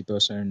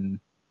 60%,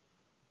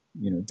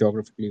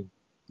 geographically,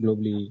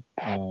 globally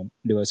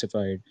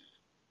diversified,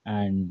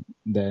 and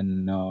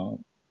then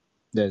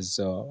there's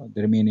the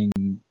remaining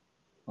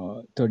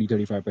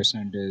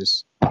 30-35%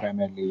 is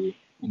primarily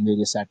in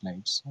various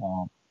satellites.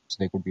 So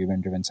they could be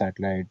event-driven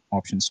satellite,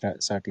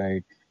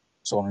 satellite,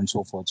 so on and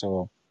so forth.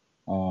 So,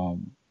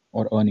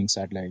 or earnings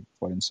satellite,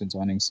 for instance,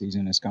 earnings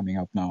season is coming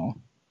up now,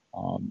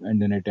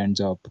 and then it ends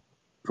up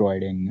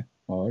providing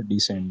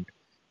decent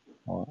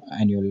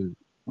annual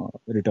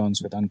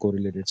returns with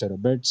uncorrelated set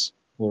of bets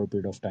over a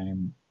period of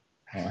time,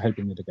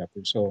 helping with the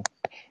capital. So,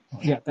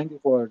 yeah, thank you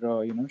for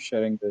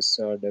sharing this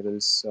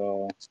devil's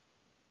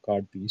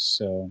card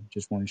piece.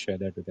 Just want to share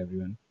that with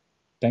everyone.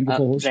 Thank you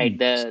for hosting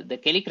Right. me. The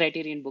Kelly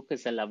Criterion book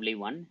is a lovely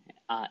one.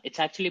 It's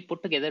actually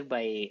put together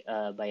by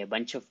a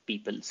bunch of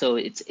people. So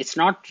it's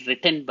not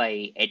written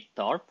by Ed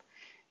Thorpe.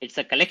 It's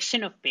a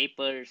collection of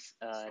papers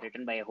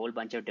written by a whole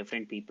bunch of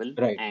different people.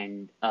 Right.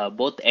 And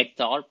both Ed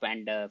Thorpe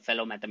and a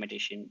fellow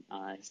mathematician,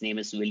 his name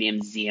is William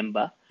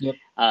Ziemba, Yep.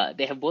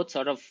 they have both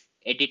sort of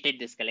edited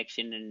this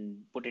collection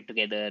and put it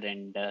together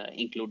and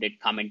included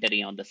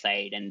commentary on the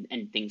side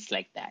and things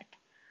like that.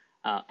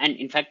 And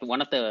in fact,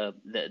 one of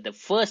the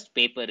first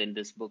paper in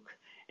this book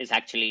is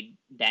actually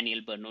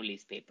Daniel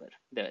Bernoulli's paper,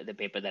 the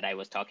paper that I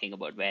was talking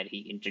about, where he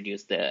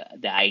introduced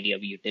the idea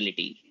of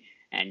utility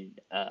and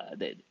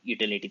the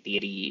utility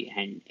theory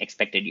and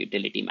expected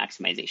utility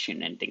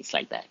maximization and things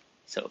like that.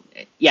 So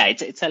yeah,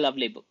 it's a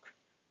lovely book.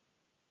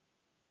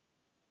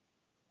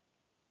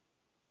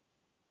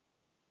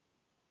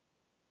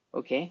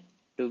 Okay,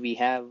 do we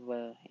have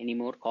any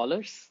more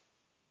callers?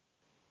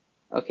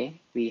 Okay,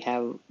 we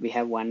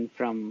have one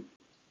from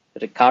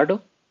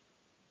Ricardo.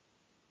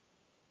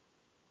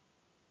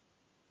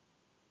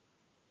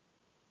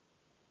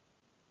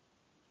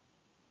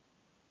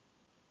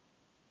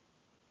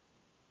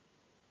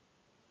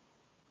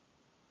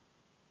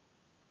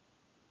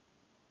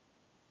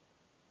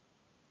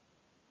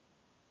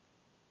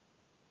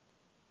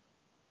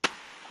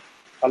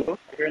 Hello,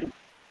 Aaron.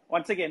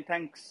 Once again,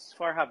 thanks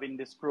for having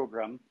this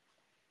program.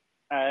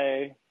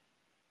 I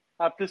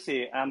have to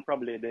say I'm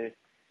probably the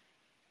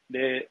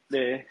the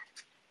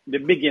the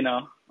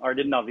beginner or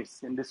the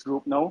novice in this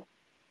group now.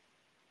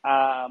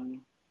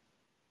 Um,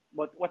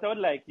 but what I would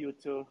like you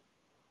to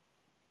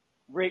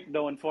break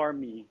down for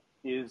me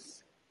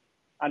is,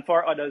 and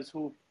for others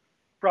who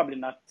probably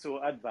not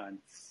so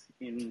advanced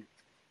in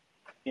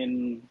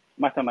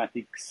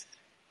mathematics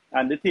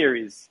and the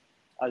theories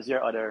as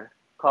your other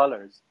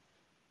callers,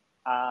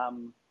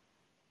 um,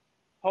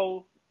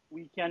 how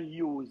we can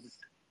use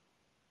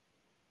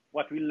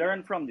what we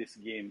learned from this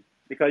game,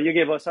 because you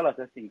gave us a lot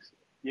of things.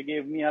 You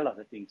gave me a lot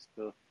of things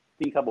to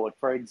think about.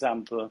 For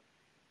example,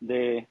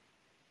 the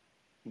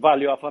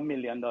value of $1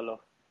 million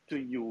to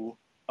you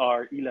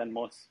or Elon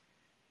Musk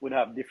would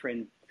have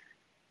different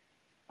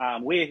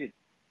weight,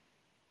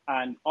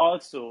 and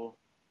also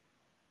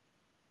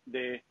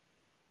the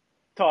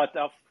thought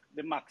of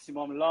the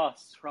maximum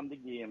loss from the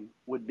game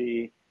would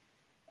be,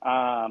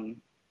 um,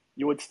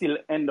 you would still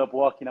end up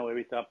walking away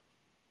with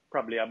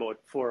probably about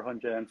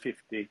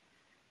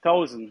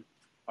 450,000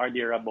 or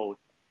thereabout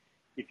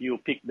if you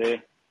pick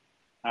the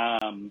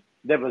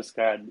devil's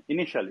card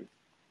initially.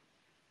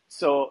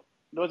 So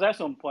those are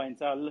some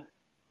points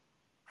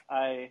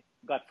I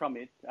got from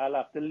it. I'll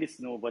have to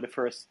listen over the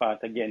first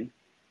part again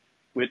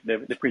with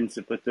the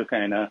principle to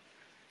kind of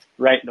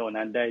write down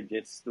and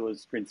digest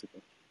those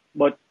principles.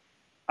 But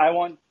I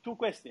want two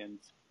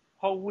questions.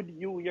 How would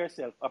you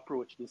yourself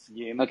approach this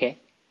game? Okay.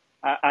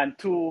 And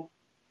two,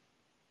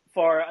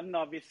 for a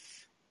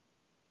novice,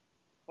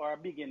 for a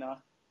beginner,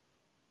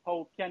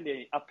 how can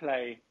they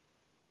apply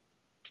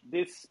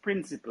this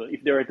principle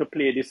if they were to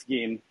play this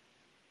game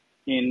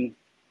in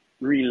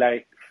real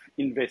life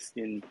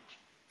investing,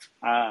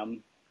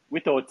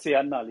 without, say,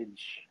 a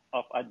knowledge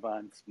of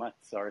advanced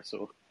maths or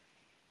so?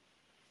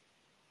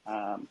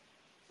 So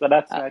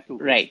that's my two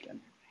Right.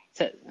 questions.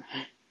 So,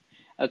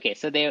 okay.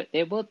 So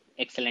they're both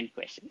excellent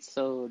questions.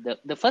 So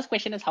the first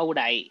question is, how would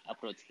I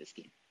approach this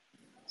game?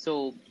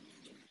 So,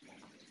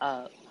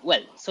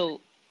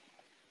 so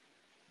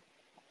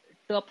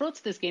to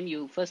approach this game,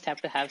 you first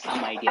have to have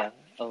some idea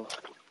of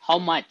how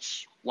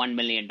much $1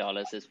 million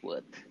is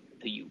worth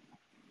to you.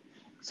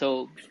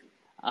 So,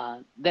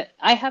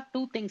 I have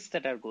two things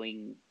that are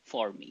going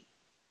for me.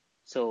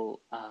 So,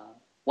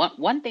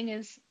 one thing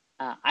is,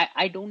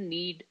 I don't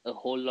need a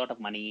whole lot of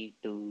money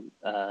to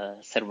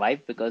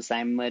survive, because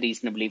I'm a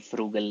reasonably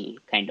frugal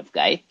kind of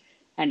guy,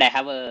 and I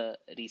have a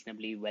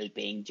reasonably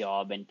well-paying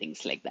job and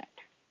things like that.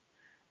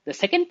 The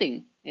second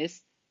thing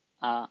is,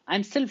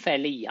 I'm still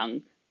fairly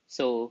young,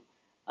 so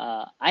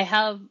I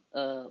have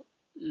a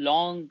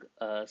long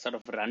sort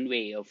of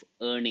runway of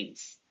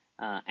earnings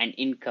and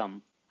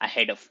income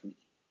ahead of me.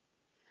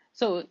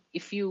 So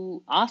if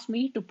you ask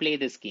me to play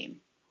this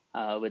game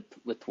with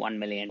 $1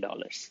 million,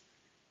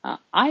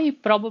 I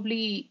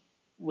probably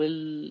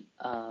will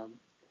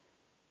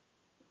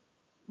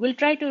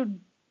try to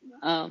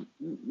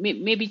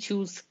maybe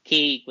choose k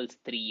equals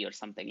 3 or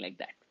something like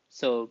that.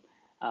 So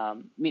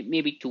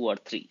maybe 2 or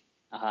 3,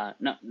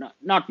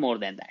 not more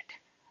than that.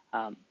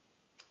 Um,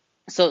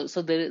 so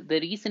the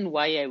reason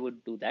why I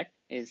would do that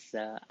is,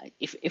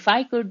 if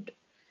I could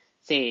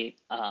say,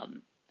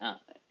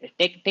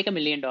 take $1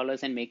 million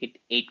and make it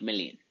 8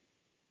 million,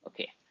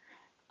 okay,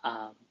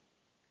 um,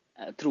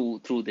 through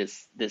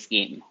this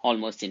game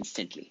almost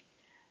instantly,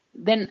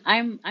 then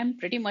I'm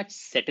pretty much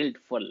settled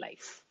for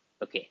life.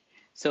 Okay,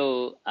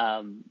 so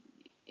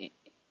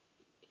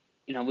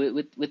with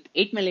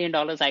 $8 million,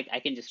 I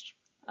can just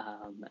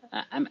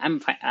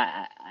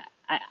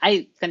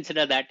I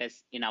consider that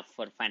as enough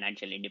for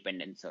financial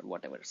independence or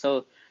whatever.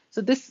 So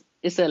this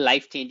is a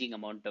life-changing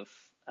amount of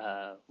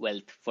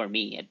wealth for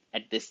me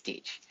at this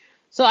stage.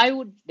 So I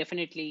would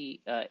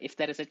definitely, if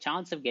there is a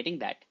chance of getting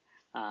that,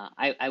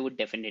 I would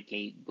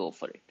definitely go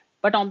for it.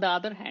 But on the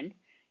other hand,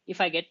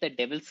 if I get the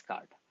devil's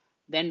card,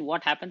 then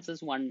what happens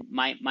is,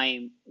 my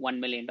 $1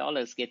 million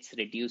gets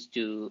reduced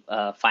to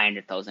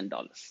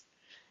 $500,000.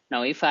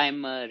 Now, if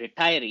I'm a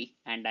retiree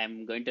and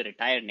I'm going to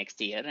retire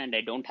next year and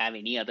I don't have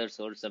any other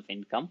source of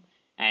income,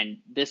 and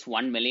this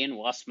 1 million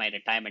was my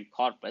retirement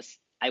corpus,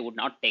 I would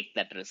not take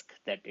that risk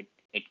that it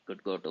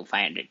could go to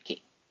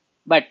 500K.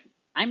 But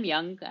I'm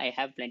young, I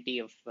have plenty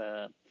of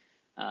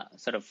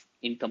sort of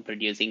income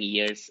producing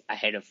years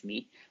ahead of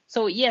me.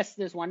 So, yes,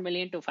 this 1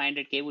 million to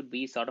 500K would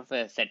be sort of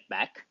a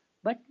setback,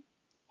 but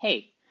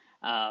hey,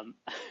 um,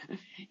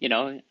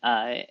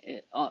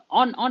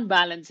 on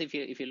balance, if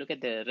you look at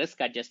the risk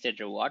adjusted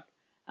reward,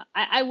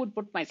 I would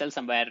put myself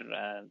somewhere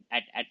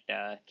at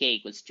k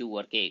equals 2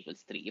 or k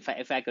equals 3.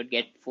 If I could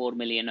get 4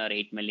 million or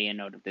 8 million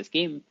out of this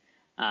game,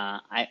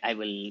 I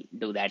will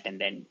do that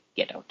and then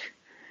get out.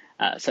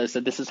 So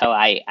this is how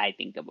I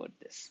think about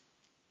this.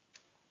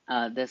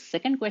 The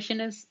second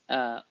question is,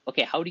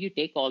 okay, how do you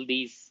take all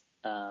these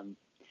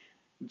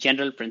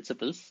general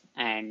principles,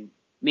 and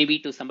maybe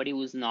to somebody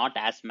who's not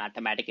as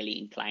mathematically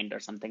inclined or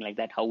something like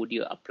that, how would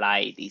you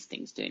apply these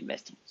things to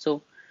investing?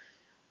 So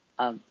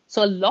a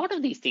lot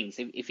of these things,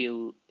 if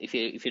you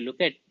look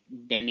at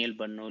Daniel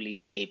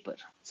Bernoulli paper.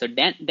 So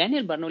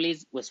Daniel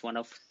Bernoulli was one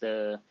of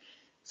the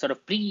sort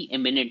of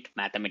preeminent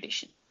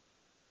mathematicians.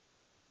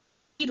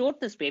 He wrote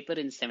this paper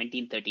in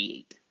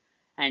 1738,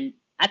 and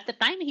at the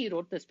time he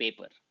wrote this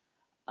paper,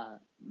 uh,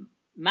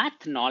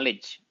 math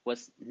knowledge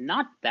was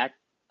not that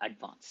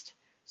advanced.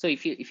 So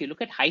if you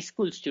look at high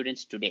school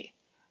students today,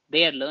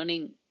 they are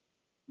learning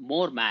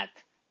more math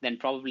than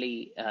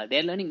probably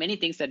they're learning many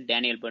things that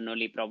Daniel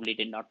Bernoulli probably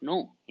did not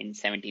know in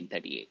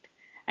 1738,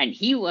 and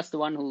he was the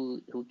one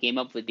who came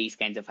up with these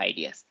kinds of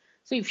ideas.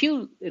 So if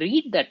you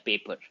read that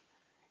paper,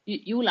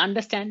 you will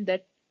understand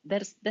that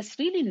there's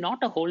really not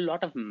a whole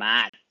lot of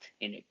math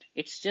in it.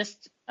 It's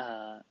just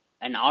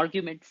an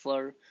argument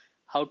for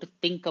how to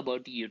think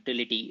about the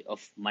utility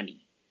of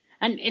money.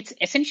 And it's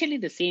essentially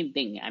the same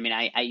thing. I mean,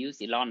 I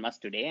use Elon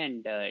Musk today,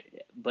 and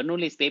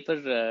Bernoulli's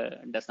paper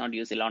does not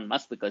use Elon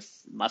Musk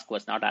because Musk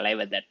was not alive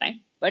at that time.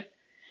 But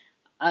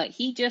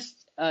he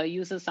just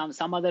uses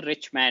some other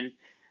rich man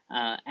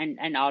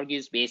and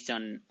argues based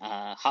on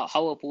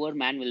how a poor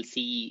man will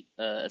see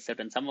a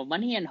certain sum of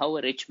money and how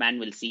a rich man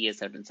will see a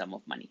certain sum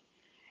of money.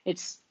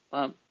 It's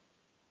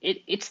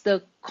it's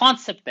the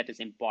concept that is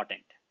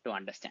important to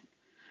understand.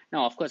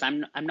 Now, of course,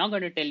 I'm not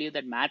going to tell you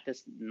that math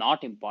is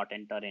not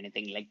important or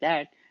anything like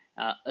that.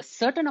 A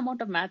certain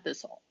amount of math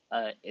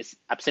is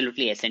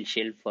absolutely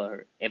essential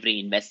for every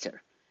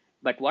investor.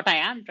 But what I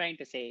am trying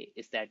to say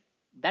is that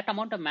that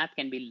amount of math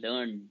can be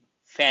learned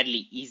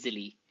fairly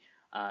easily,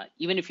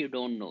 even if you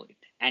don't know it.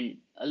 And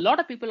a lot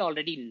of people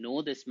already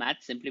know this math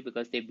simply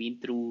because they've been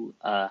through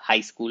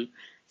high school.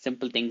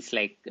 Simple things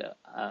like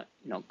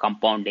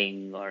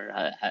compounding or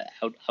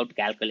how to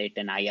calculate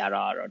an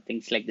IRR or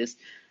things like this.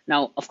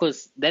 Now, of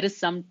course, there is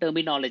some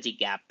terminology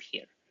gap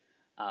here.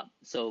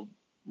 So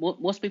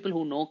most people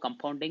who know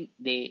compounding,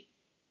 they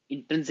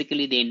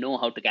intrinsically they know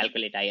how to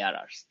calculate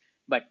IRRs,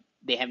 but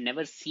they have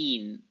never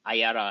seen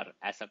IRR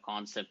as a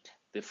concept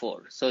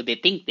before. So they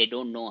think they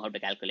don't know how to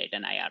calculate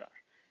an IRR.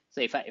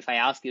 So if I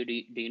ask you,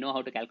 do you know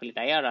how to calculate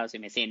IRRs? You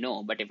may say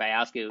no. But if I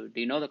ask you,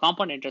 do you know the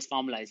compound interest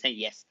formula? I say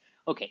yes.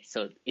 Okay,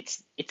 so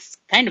it's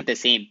kind of the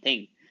same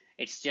thing.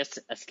 It's just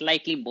a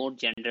slightly more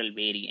general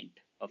variant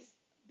of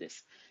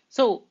this.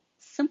 So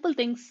simple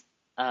things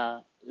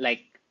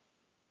like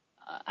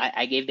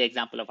I gave the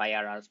example of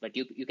IRRs, but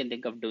you can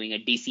think of doing a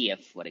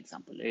DCF, for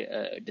example,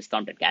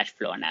 discounted cash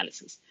flow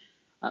analysis.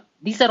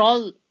 These are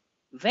all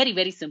very,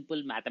 very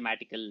simple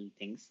mathematical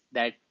things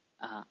that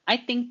I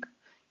think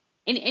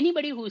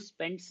anybody who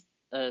spends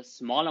a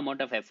small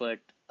amount of effort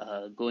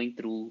going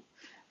through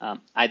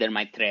either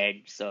my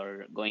threads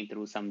or going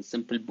through some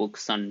simple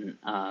books on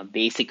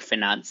basic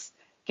finance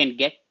can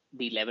get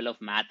the level of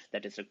math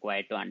that is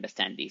required to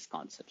understand these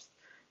concepts.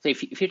 So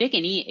if you take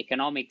any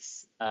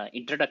economics,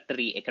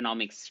 introductory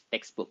economics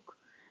textbook,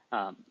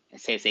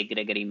 say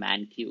Gregory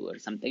Mankiw or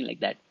something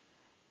like that,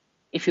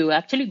 if you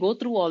actually go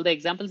through all the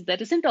examples, there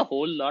isn't a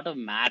whole lot of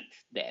math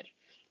there.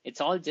 It's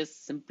all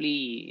just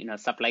simply,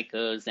 supply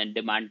curves and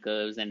demand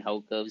curves and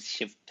how curves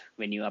shift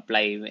when you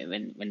apply,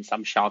 when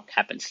some shock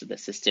happens to the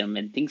system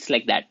and things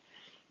like that.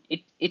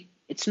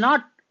 It's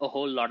not a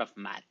whole lot of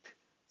math.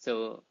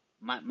 So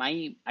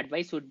my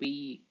advice would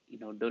be,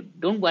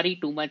 don't worry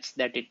too much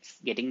that it's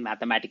getting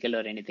mathematical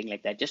or anything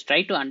like that. Just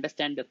try to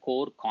understand the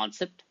core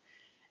concept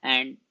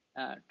and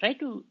try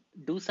to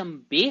do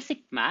some basic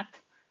math.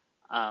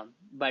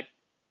 But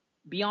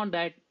beyond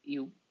that,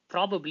 you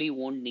probably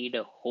won't need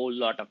a whole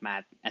lot of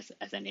math as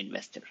an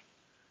investor.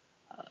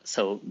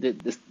 So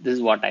this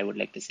is what I would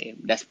like to say.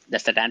 Does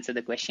that answer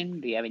the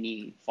question? Do you have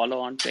any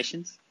follow-on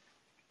questions?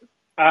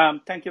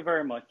 Thank you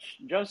very much.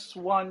 Just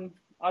one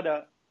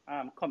other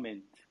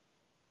comment.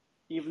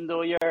 Even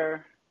though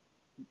your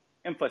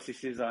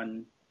emphasis is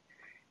on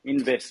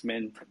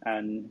investment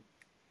and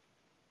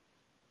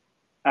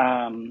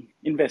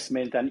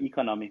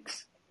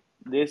economics,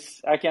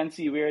 this I can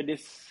see where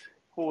this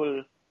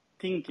whole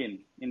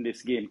thinking in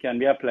this game can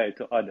be applied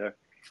to other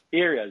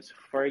areas.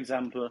 For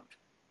example,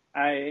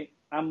 I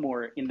am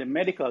more in the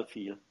medical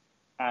field,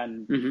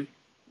 and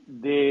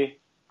the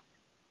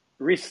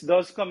risk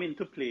does come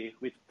into play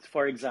with,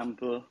 for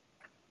example,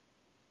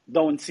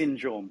 Down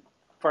syndrome.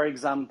 For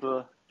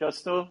example,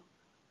 just to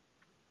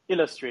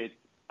illustrate,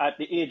 at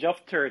the age of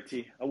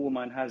 30, a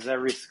woman has a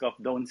risk of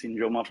Down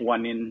syndrome of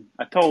 1 in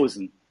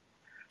 1,000.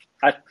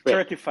 At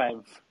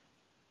 35,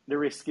 the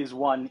risk is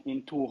 1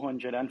 in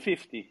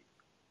 250.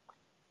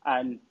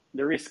 And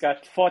the risk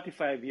at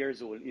 45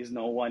 years old is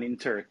now 1 in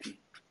 30.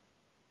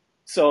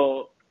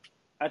 So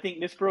I think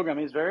this program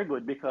is very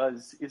good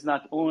because it's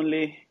not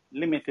only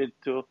limited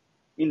to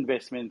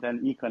investment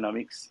and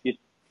economics, it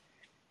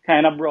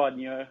kind of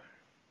broadens your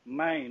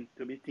mind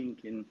to be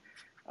thinking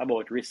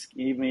about risk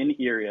even in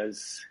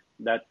areas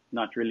that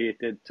not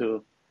related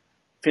to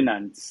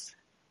finance.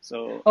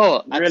 So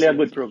really a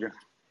good program.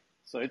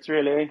 So it's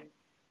really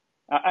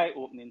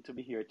eye-opening to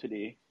be here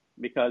today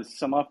because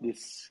some of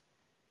this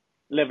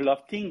level of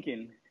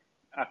thinking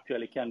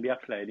actually can be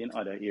applied in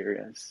other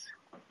areas.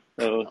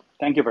 So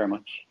thank you very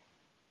much.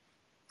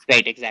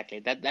 Right, exactly.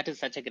 That is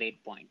such a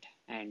great point.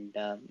 And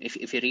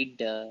if you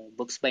read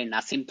books by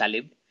Nassim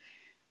Talib,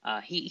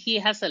 he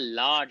has a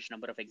large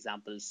number of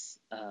examples.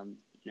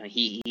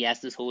 He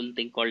has this whole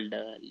thing called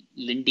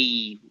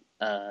Lindy,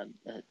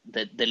 the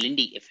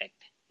Lindy effect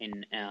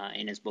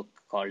in his book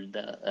called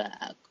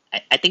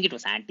I think it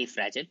was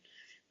Anti-Fragile,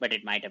 but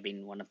it might have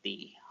been one of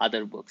the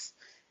other books.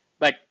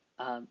 But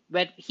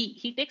where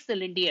he takes the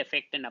Lindy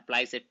effect and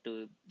applies it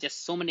to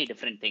just so many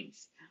different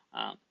things.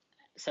 Um,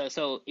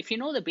 so if you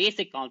know the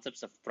basic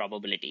concepts of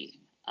probability,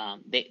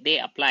 they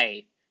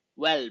apply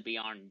well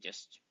beyond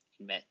just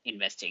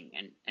investing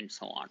and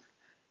so on.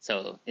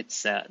 So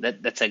it's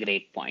that's a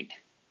great point.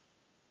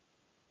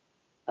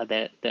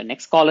 The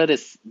next caller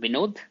is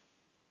Vinod.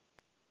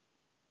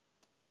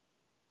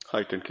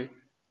 Hi, Tinky.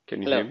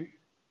 Can you hear Hello. me?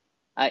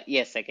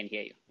 Yes, I can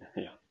hear you.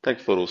 Yeah.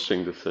 Thanks for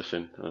hosting this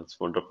session. It's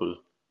wonderful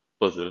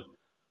puzzle.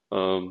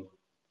 Um,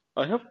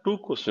 I have two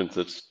questions.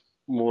 It's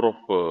more of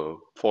a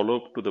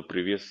follow-up to the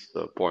previous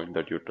point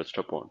that you touched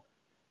upon.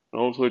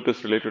 And also, it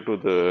is related to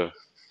the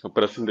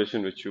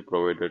presentation which you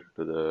provided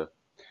to the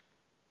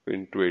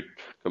Intuit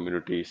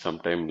community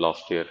sometime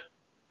last year,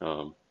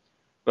 um,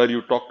 where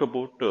you talked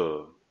about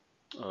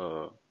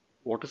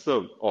what is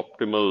the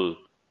optimal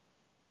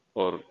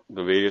or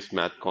the various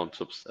math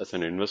concepts as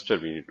an investor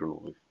we need to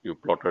know. If you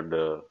plotted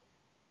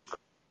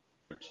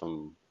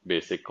some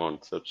basic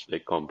concepts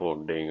like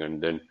compounding and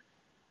then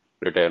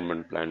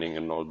retirement planning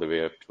and all the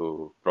way up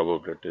to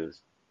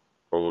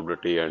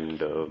probability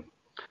and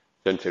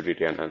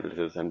sensitivity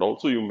analysis. And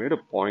also you made a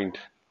point,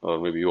 or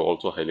maybe you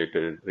also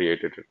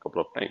reiterated a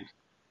couple of times.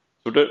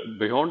 So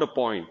beyond a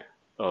point,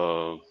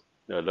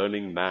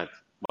 learning math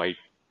might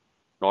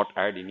not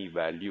add any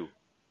value,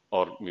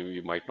 or maybe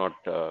you might not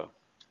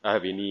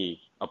have any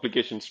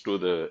applications to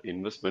the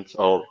investments,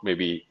 or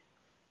maybe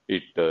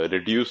it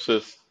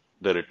reduces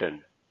the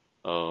return.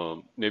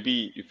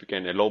 Maybe if you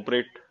can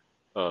elaborate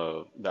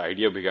the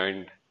idea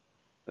behind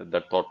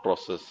that thought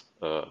process,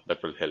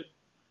 that will help.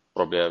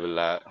 Probably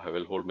I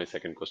will hold my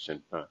second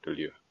question till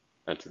you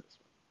answer this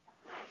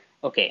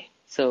Okay,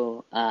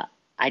 so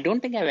I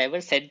don't think I've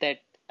ever said that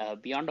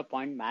beyond a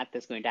point, math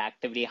is going to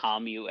actively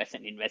harm you as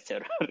an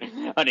investor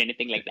or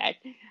anything like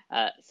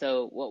that.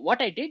 So what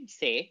I did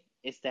say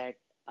is that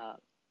uh,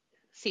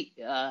 see,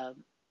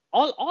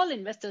 all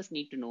investors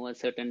need to know a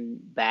certain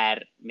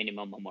bare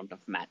minimum amount of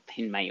math,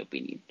 in my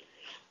opinion.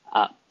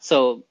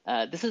 So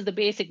this is the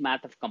basic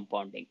math of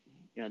compounding.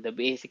 The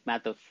basic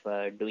math of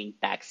doing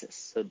taxes.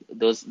 So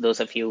those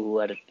of you who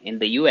are in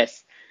the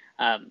U.S.,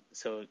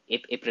 so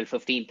April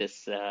 15th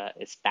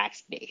is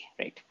tax day,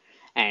 right?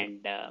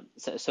 And uh,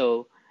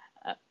 so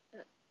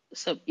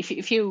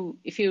if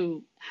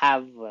you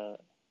have a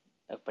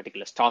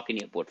particular stock in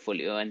your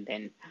portfolio, and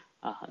then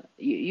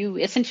you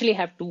essentially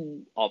have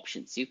two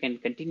options. You can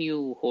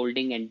continue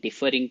holding and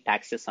deferring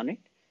taxes on it,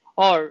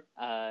 or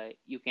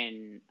you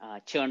can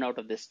churn out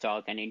of this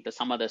stock and into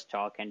some other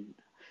stock, and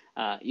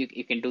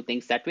you can do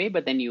things that way,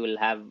 but then you will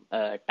have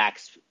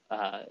tax,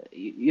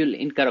 you'll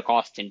incur a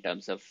cost in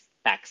terms of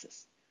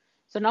taxes.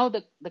 So now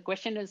the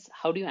question is,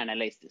 how do you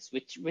analyze this?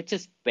 Which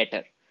is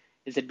better?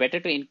 Is it better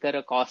to incur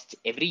a cost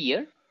every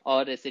year,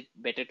 or is it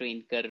better to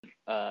incur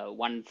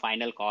one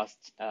final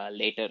cost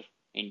later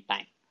in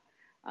time?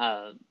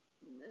 Uh,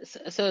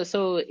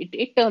 so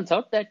it turns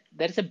out that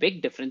there is a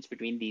big difference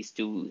between these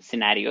two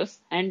scenarios,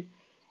 and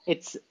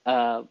it's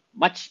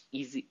much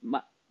easy.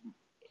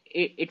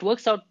 It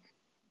works out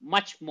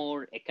much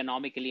more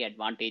economically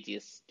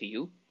advantageous to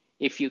you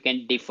if you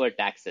can defer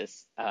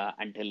taxes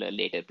until a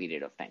later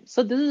period of time.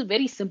 So this is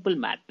very simple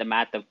math, the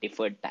math of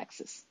deferred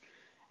taxes.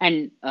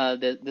 And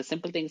the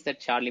simple things that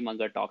Charlie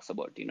Munger talks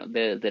about,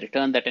 the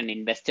return that an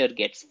investor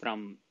gets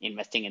from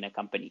investing in a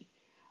company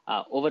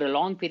over a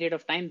long period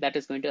of time, that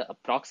is going to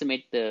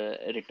approximate the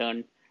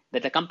return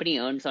that the company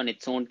earns on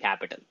its own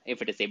capital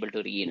if it is able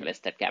to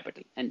reinvest that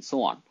capital, and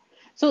so on.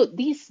 So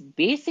these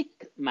basic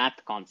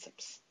math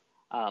concepts,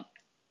 uh,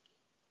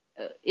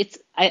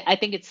 I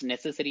think it's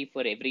necessary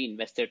for every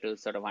investor to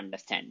sort of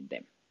understand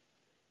them.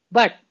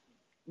 But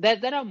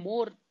there are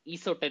more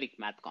esoteric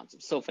math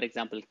concepts. So, for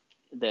example,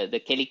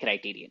 the Kelly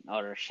criterion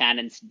or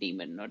Shannon's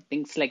demon or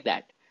things like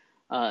that.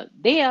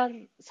 They are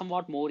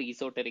somewhat more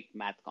esoteric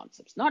math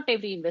concepts. Not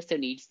every investor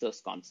needs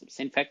those concepts.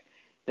 In fact,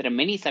 there are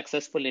many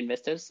successful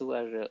investors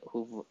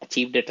who've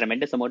achieved a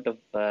tremendous amount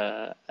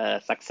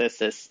of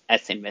success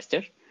as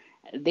investors.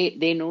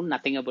 They know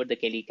nothing about the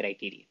Kelly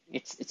criterion.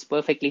 It's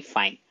perfectly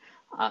fine.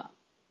 Uh,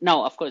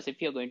 Now, of course,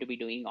 if you're going to be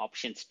doing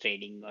options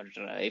trading, or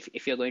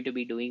if you're going to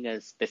be doing a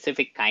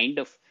specific kind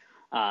of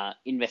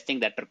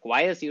investing that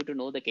requires you to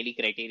know the Kelly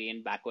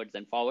criterion backwards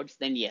and forwards,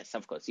 then yes,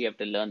 of course, you have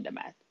to learn the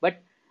math.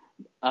 But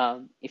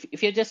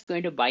if you're just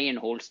going to buy and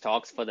hold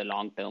stocks for the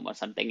long term or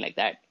something like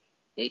that,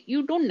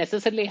 you don't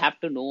necessarily have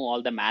to know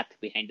all the math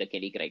behind the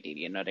Kelly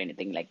criterion or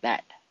anything like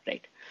that,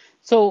 right?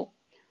 So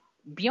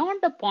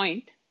beyond the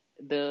point,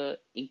 the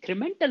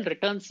incremental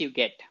returns you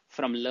get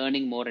from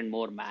learning more and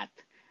more math,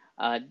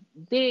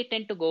 they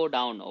tend to go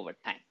down over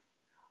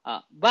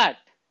time. But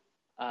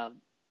uh,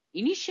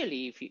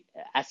 initially,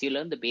 as you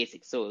learn the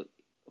basics, so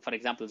for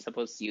example,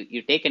 suppose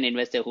you take an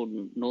investor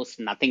who knows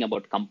nothing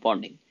about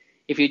compounding.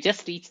 If you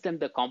just teach them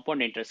the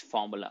compound interest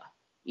formula,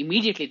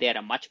 immediately they are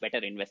a much better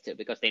investor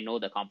because they know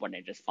the compound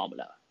interest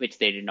formula, which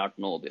they did not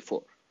know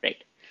before,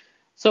 right?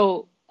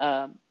 So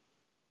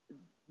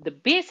the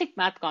basic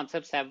math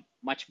concepts have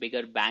much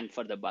bigger bang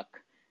for the buck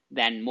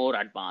than more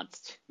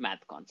advanced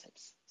math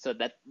concepts. So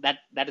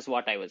that is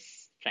what I was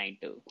trying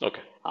to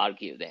Okay.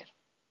 argue there.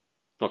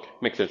 Okay.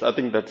 Makes sense. I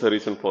think that's the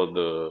reason for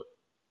the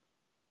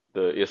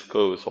S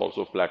curve is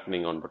also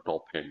flattening on the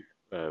top end.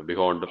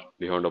 Beyond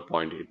a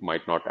point, it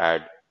might not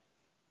add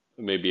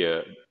maybe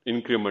a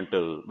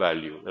incremental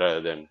value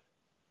rather than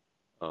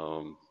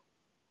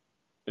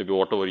maybe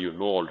whatever you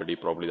know already.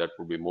 Probably that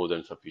would be more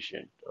than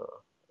sufficient.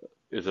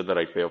 Is that the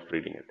right way of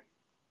reading it?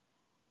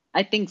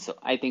 I think so.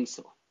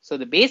 So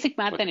the basic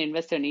math Okay. an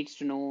investor needs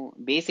to know: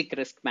 basic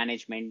risk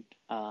management,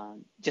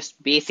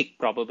 just basic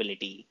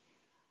probability,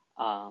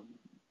 um,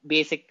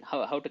 basic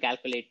how to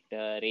calculate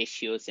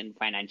ratios in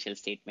financial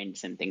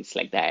statements and things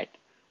like that.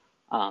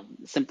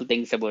 Simple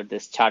things about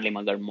this Charlie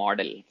Munger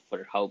model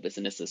for how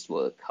businesses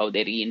work, how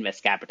they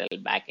reinvest capital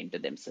back into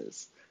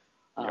themselves.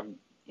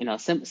 Yeah.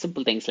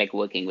 Simple things like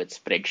working with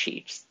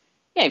spreadsheets.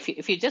 Yeah,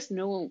 if you just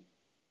know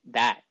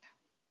that,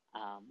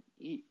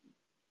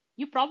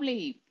 you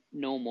probably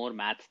know more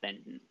math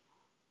than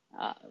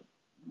uh,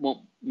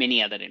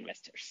 many other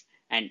investors.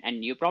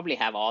 And you probably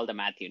have all the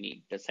math you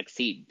need to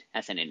succeed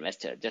as an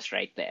investor just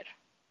right there.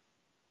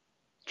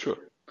 Sure.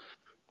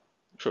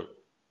 Sure.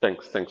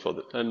 Thanks for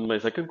that. And my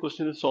second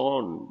question is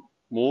on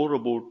more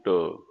about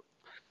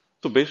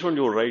so based on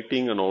your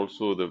writing and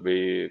also the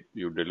way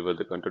you deliver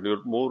the content,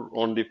 you're more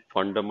on the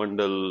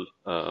fundamental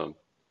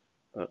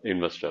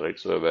investor, right?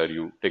 So where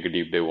you take a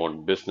deep dive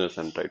on business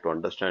and try to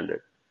understand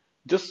it.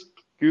 Just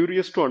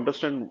curious to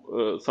understand.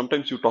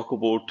 Sometimes you talk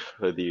about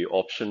the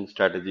option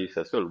strategies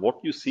as well. What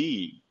you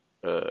see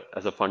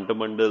as a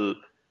fundamental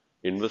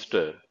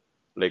investor,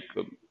 like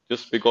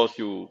just because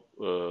you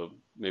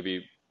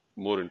maybe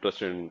more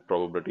interested in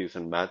probabilities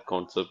and math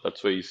concepts,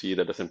 that's why you see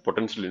that as a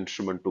potential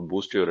instrument to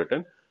boost your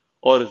return,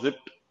 or is it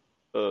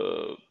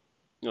uh,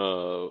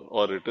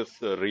 or it is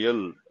a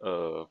real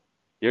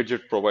edge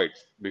it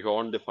provides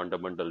beyond the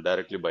fundamental,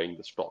 directly buying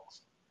the stocks,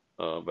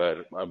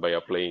 where by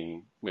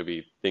applying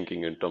maybe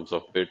thinking in terms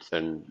of bits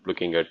and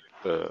looking at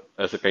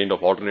as a kind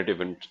of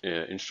alternative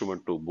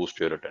instrument to boost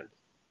your return.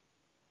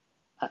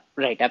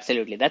 Right,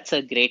 absolutely. That's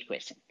a great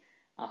question.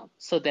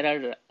 So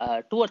there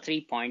are two or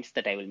three points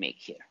that I will make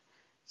here.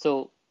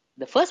 So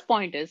the first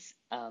point is,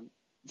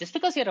 just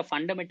because you're a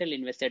fundamental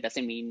investor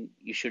doesn't mean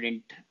you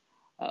shouldn't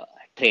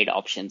trade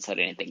options or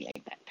anything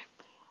like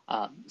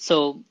that.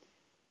 So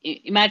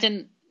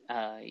imagine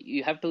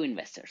you have two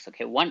investors.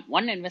 Okay,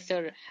 one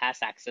investor has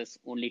access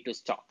only to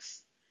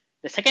stocks.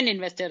 The second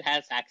investor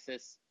has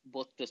access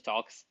both to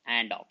stocks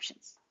and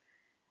options.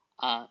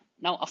 Now,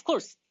 of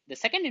course, the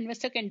second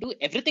investor can do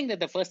everything that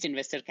the first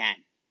investor can,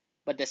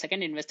 but the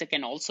second investor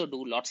can also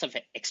do lots of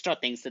extra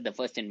things that the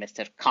first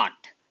investor can't,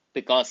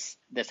 because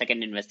the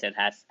second investor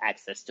has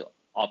access to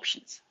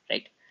options,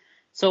 right?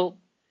 So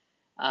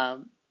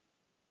um,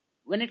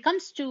 when it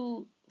comes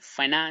to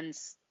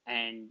finance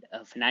and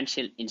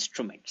financial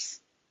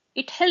instruments,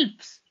 it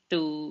helps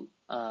to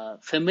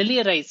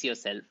familiarize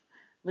yourself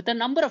with a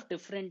number of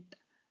different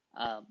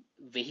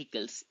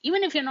vehicles,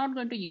 even if you're not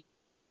going to use.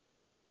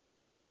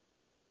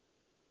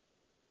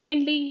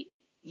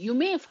 You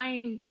may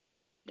find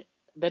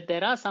that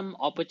there are some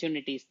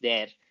opportunities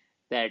there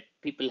that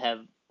people have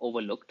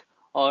overlooked,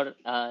 or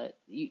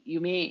you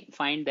may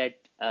find that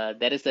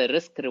there is a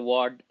risk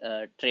reward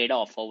trade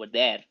off over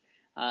there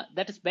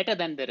that is better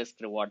than the risk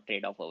reward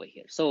trade off over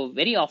here. So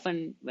very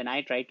often when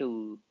I try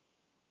to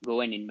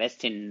go and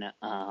invest in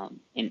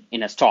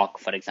a stock,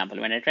 for example,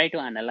 when I try to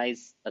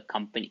analyze a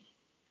company,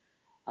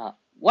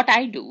 what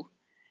I do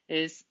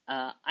is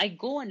I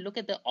go and look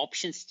at the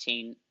options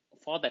chain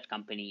for that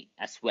company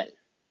as well.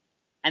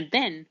 And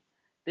then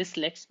this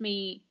lets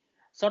me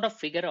sort of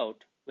figure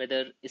out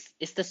whether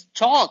is the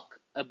stock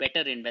a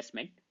better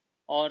investment,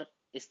 or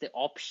is the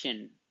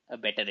option a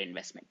better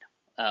investment,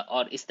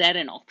 or is there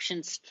an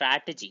option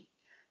strategy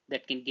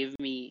that can give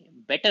me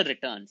better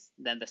returns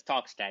than the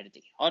stock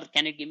strategy, or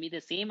can it give me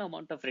the same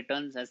amount of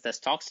returns as the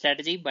stock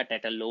strategy but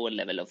at a lower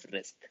level of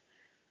risk,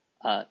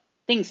 uh,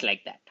 things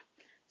like that.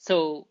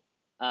 So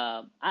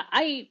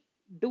I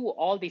do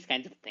all these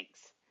kinds of things,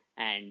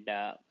 and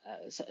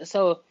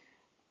so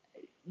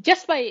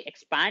just by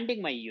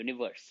expanding my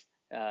universe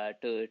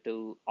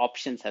to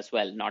options as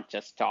well, not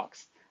just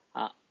stocks,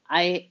 uh,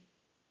 I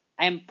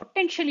am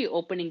potentially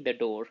opening the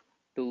door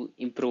to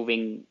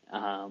improving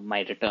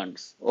my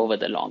returns over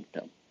the long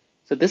term.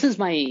 So this is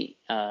why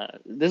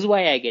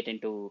I get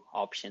into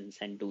options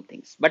and do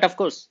things. But of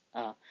course,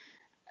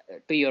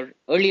 to your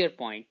earlier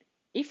point,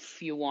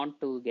 if you want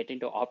to get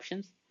into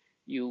options,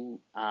 you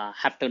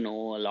have to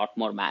know a lot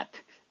more math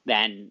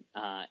than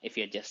if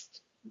you're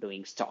just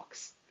doing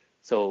stocks.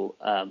 So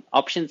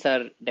options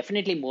are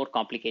definitely more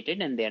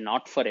complicated, and they're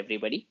not for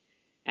everybody.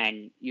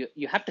 and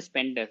you have to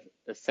spend a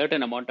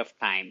certain amount of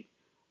time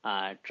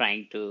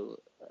trying to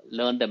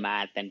learn the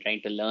math and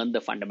trying to learn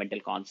the fundamental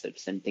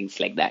concepts and things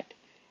like that.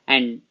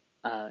 And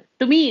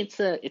to me,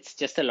 it's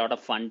just a lot of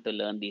fun to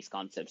learn these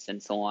concepts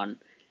and so on.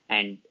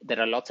 And there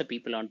are lots of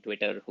people on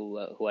Twitter who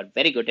are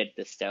very good at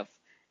this stuff,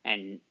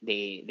 and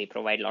they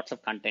provide lots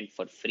of content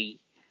for free,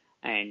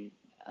 and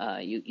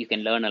you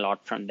can learn a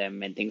lot from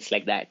them and things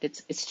like that.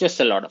 It's just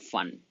a lot of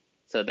fun.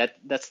 So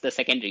that's the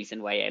second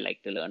reason why I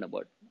like to learn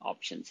about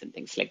options and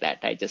things like that.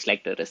 I just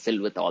like to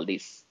wrestle with all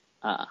these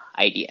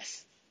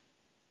ideas.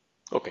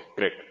 Okay,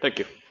 great. Thank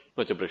you.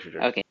 Much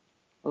appreciated. Okay,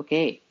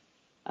 okay.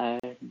 Uh,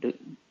 do,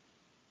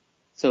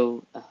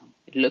 so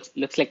it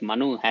looks like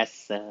Manu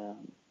has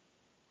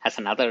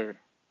another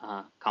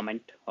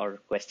comment or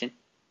question.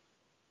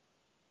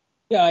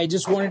 Yeah, I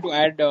just wanted to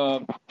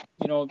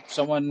add,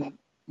 someone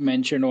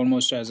mentioned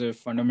almost as if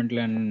fundamental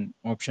and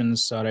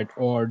options are at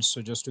odds.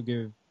 So just to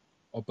give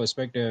a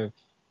perspective,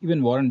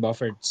 even Warren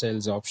Buffett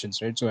sells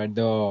options, right? So at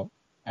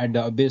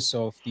the abyss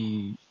of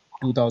the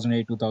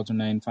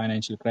 2008-2009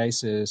 financial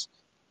crisis,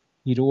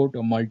 he wrote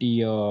a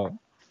multi-year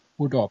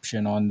put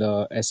option on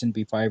the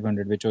S&P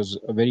 500, which was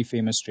a very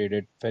famous trade.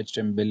 It fetched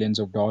him billions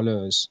of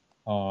dollars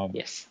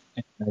Yes.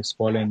 in the next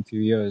following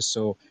few years.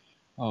 So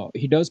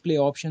he does play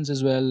options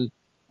as well,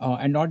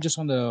 and not just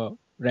on the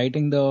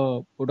writing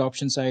the put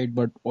option side,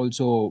 but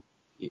also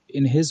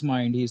in his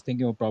mind, he's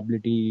thinking of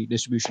probability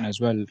distribution as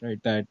well,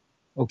 right? That,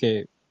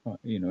 okay,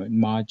 in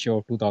March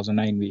of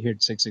 2009, we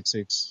hit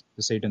 666,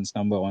 the Satan's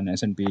number on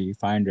S&P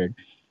 500.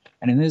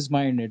 And in his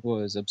mind, it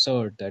was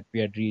absurd that we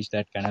had reached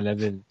that kind of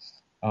level.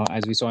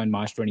 As we saw in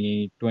May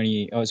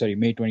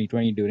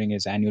 2020, during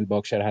his annual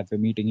Berkshire Hathaway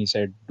meeting, he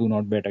said, "Do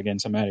not bet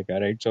against America,"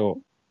 right?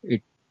 So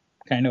it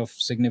kind of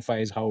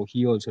signifies how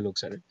he also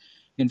looks at it.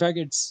 In fact,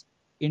 it's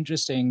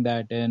interesting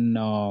that in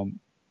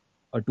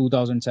a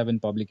 2007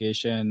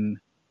 publication,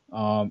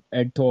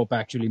 Ed Thorpe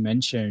actually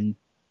mentioned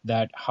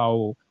that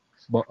how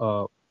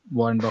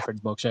Warren Buffett's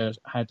Berkshire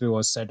Hathaway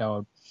was set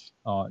out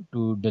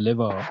to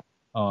deliver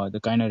the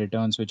kind of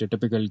returns which a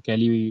typical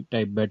Kelly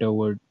type better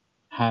would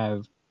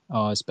have.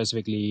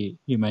 Specifically,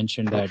 he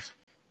mentioned that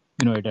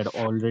it had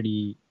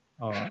already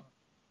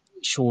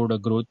showed a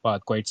growth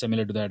path quite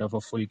similar to that of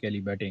a full Kelly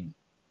betting.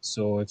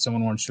 So if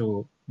someone wants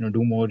to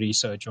do more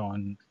research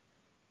on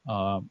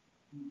uh,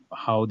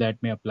 how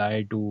that may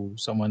apply to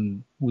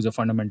someone who's a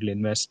fundamental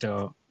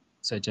investor,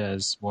 such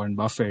as Warren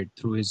Buffett,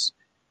 through his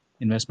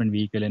investment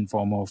vehicle in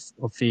form of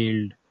a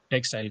failed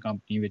textile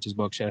company, which is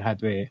Berkshire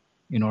Hathaway,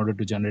 in order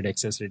to generate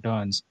excess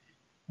returns,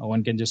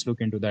 one can just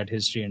look into that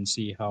history and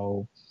see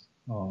how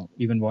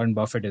even Warren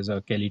Buffett is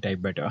a Kelly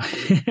type better.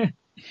 Oh,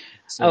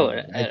 So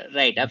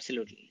right,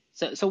 absolutely.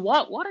 So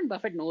Warren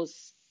Buffett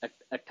knows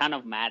a ton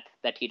of math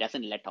that he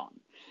doesn't let on.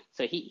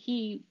 So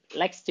he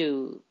likes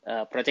to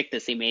project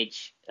this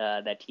image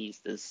that he's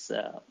this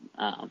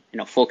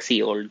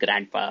folksy old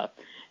grandpa,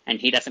 and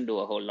he doesn't do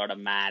a whole lot of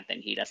math,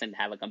 and he doesn't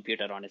have a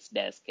computer on his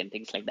desk and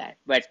things like that.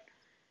 But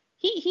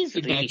he's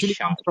it really actually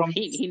comes sharp. from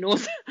He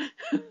knows.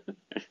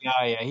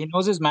 yeah, he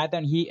knows his math,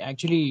 and he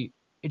actually,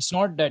 it's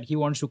not that he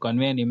wants to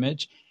convey an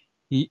image.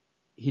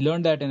 He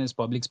learned that in his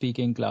public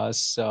speaking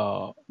class,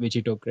 which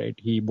he took, right?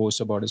 He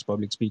boasts about his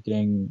public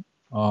speaking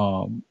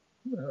um,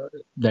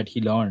 that he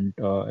learned,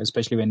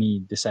 especially when he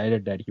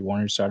decided that he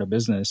wanted to start a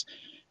business.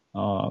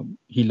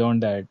 He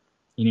learned that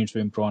he needs to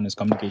improve on his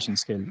communication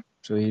skill.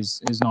 So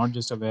he's not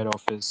just aware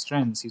of his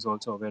strengths, he's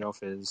also aware of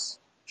his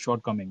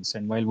shortcomings.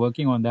 And while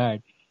working on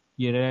that,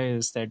 he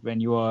realized that when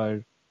you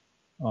are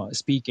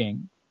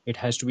speaking, it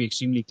has to be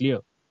extremely clear.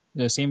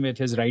 The same with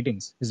his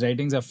writings. His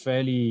writings are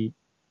fairly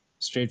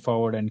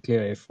straightforward and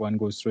clear if one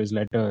goes through his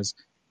letters,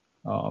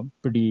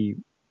 pretty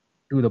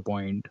to the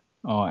point.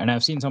 And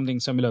I've seen something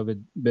similar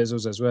with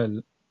Bezos as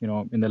well.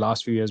 In the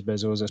last few years,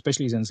 Bezos,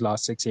 especially since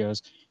last 6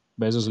 years,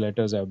 Bezos'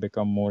 letters have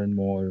become more and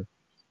more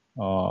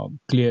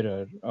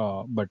clearer.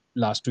 But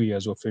last 2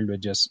 years were filled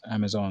with just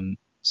Amazon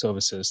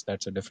services.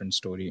 That's a different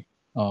story.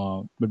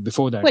 But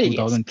before that, Well, yes,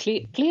 2000.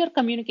 clear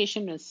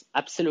communication is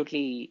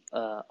absolutely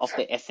of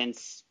the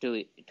essence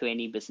to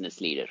any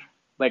business leader.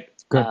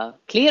 But Good.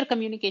 clear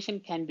communication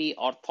can be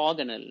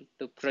orthogonal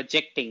to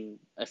projecting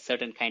a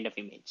certain kind of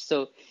image.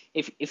 So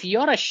if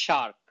you're a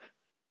shark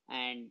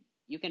and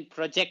you can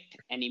project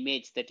an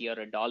image that you're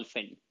a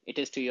dolphin, it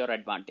is to your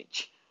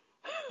advantage.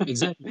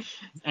 Exactly.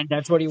 And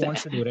that's what he So,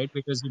 wants to do, right?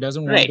 Because he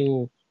doesn't want right.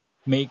 to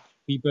make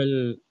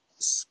people,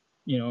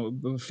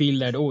 feel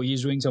that, oh,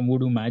 he's doing some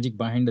voodoo magic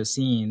behind the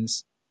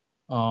scenes.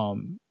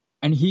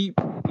 And he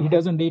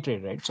doesn't day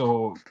trade, right?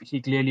 So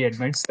he clearly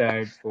admits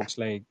that folks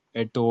like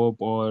Ed Thorpe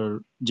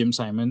or Jim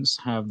Simons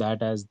have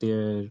that as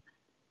their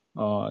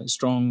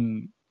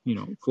strong,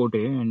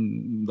 forte,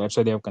 and that's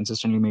why they have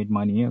consistently made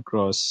money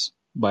across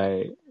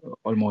by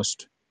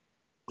almost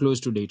close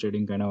to day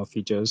trading kind of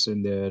features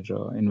in their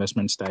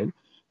investment style,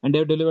 and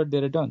they've delivered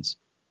their returns.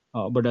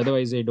 But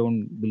otherwise, I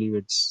don't believe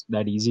it's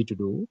that easy to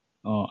do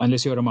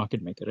unless you're a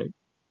market maker, right?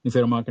 If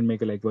you're a market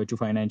maker like Virtue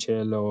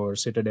Financial or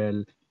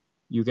Citadel,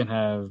 you can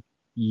have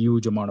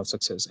huge amount of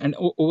success. And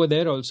over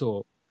there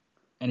also,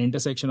 an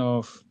intersection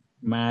of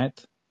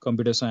math,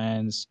 computer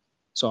science,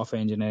 software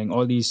engineering.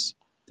 All these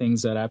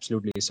things are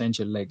absolutely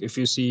essential. Like if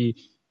you see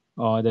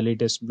the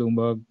latest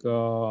Bloomberg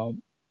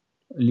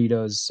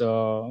leaders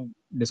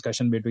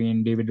discussion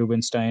between David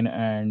Rubenstein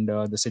and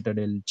the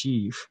Citadel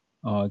chief,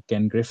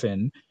 Ken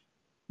Griffin,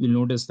 you'll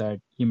notice that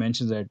he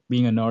mentions that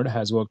being a nerd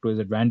has worked to his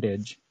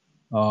advantage.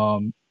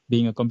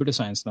 Being a computer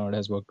science nerd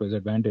has worked to his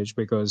advantage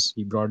because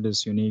he brought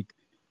this unique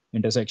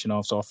intersection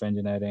of software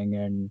engineering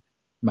and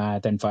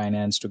math and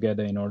finance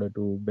together in order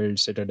to build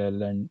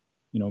Citadel and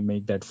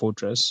make that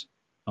fortress.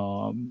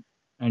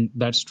 And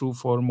that's true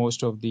for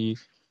most of the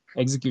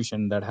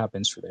execution that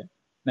happens today.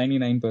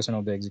 99%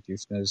 of the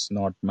execution is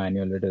not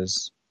manual; it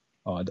is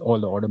all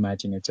the order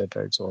matching,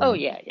 etc. It's Oh all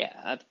yeah,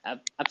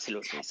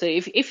 absolutely. So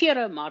if you're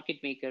a market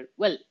maker,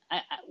 well,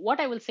 what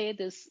I will say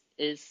this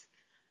is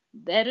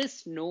there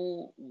is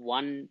no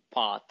one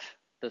path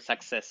to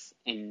success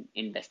in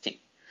investing.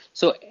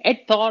 So Ed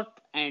Thorpe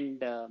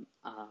and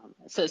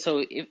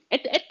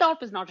Ed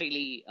Thorpe is not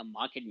really a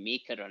market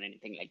maker or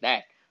anything like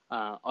that.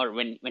 Or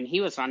when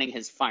he was running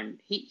his fund,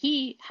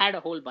 he had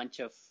a whole bunch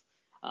of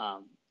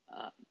um,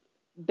 uh,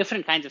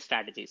 different kinds of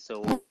strategies.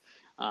 So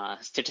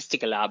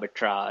statistical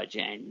arbitrage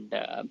and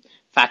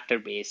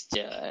factor-based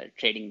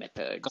trading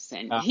methods,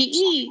 and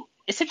he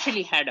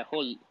essentially had a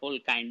whole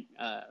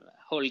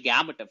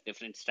gamut of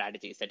different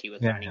strategies that he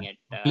was running a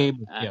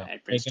playbook. Yeah, at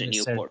like Princeton I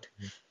said, Newport.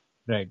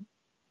 right.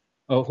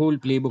 A whole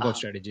playbook of Uh,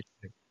 strategy.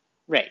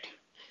 right.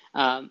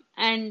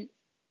 And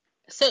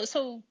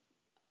so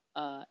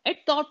Ed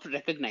Thorpe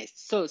recognized.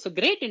 So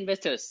great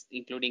investors,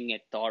 including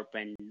Ed Thorpe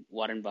and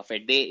Warren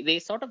Buffett, they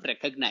sort of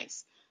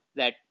recognize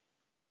that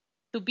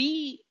to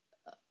be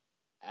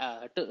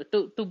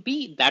to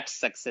be that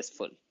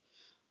successful,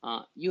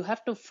 you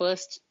have to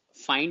first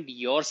find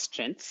your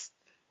strengths,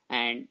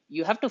 and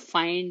you have to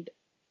find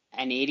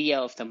an area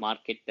of the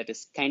market that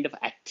is kind of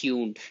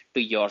attuned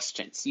to your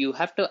strengths. You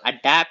have to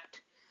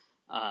adapt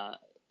uh,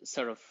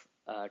 sort of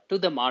to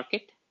the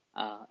market,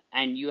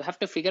 and you have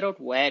to figure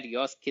out where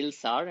your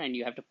skills are, and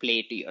you have to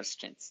play to your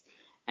strengths.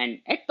 And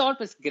Ed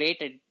Thorpe is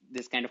great at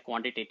this kind of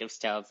quantitative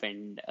stuff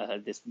and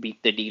this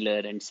beat the dealer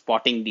and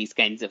spotting these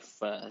kinds of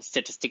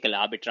statistical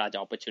arbitrage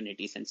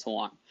opportunities and so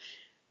on.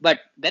 But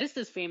there is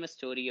this famous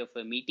story of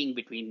a meeting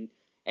between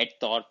Ed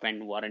Thorpe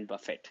and Warren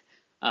Buffett.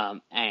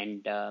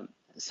 And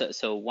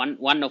so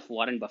one of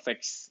Warren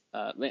Buffett's,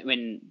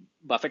 when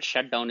Buffett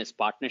shut down his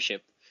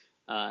partnership,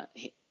 uh,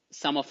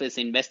 some of his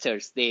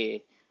investors,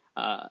 they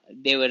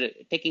were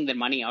taking their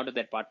money out of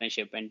their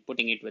partnership and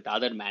putting it with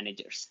other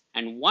managers.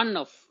 And one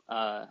of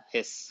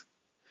his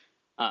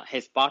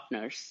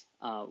partners,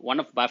 one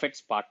of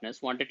Buffett's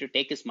partners, wanted to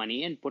take his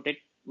money and put it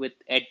with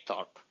Ed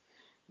Thorpe.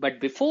 But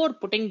before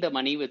putting the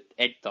money with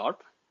Ed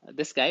Thorpe,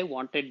 this guy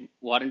wanted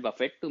Warren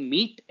Buffett to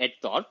meet Ed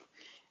Thorpe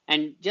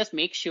and just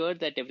make sure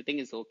that everything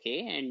is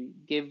okay and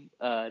give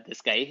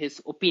this guy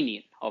his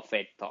opinion of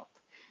Ed Thorpe.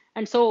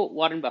 And so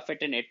Warren Buffett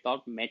and Ed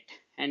Thorpe met,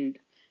 and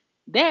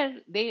there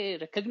they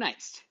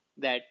recognized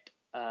that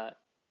uh,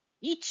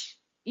 each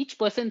each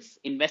person's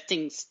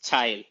investing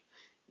style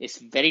is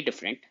very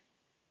different,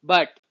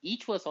 but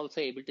each was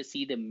also able to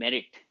see the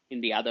merit in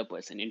the other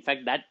person. In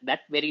fact, that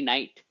very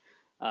night,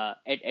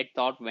 Ed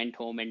Thorpe went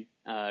home and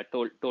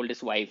told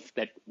his wife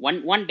that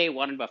one day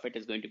Warren Buffett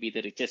is going to be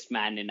the richest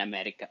man in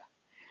America,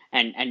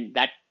 and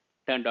that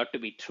turned out to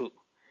be true.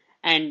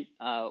 And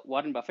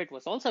Warren Buffett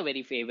was also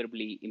very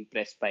favorably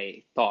impressed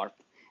by Thorpe.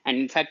 And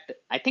in fact,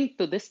 I think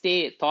to this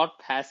day,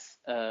 Thorpe has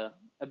a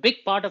big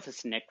part of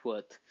his net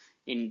worth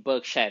in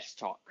Berkshire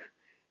stock.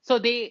 So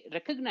they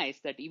recognize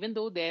that even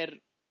though their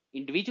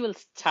individual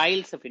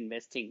styles of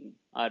investing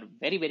are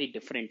very, very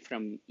different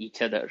from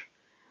each other,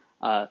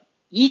 uh,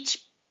 each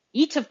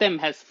each of them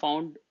has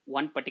found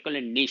one particular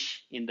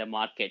niche in the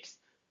markets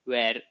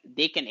where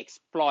they can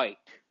exploit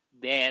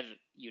their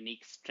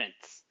unique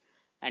strengths,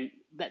 and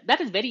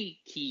that is very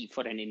key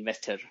for an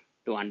investor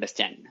to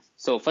understand.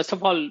 So first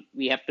of all,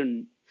 we have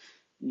to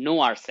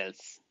know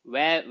ourselves.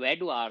 Where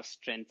do our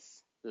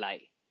strengths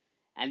lie?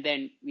 And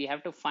then we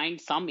have to find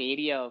some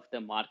area of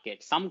the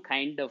market, some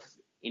kind of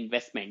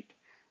investment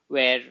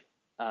where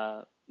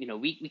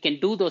we can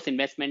do those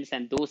investments,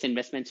 and those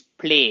investments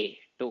play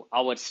to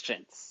our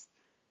strengths,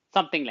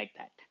 something like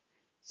that.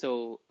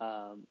 So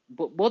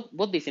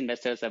both these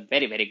investors are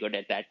very, very good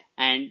at that,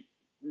 and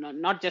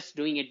not just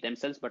doing it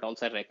themselves, but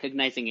also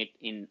recognizing it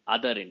in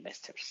other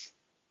investors.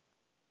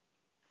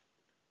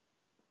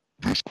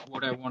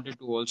 What I wanted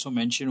to also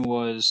mention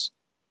was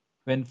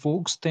when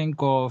folks think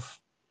of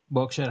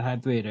Berkshire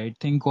Hathaway, right?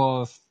 Think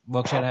of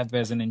Berkshire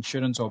Hathaway as an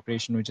insurance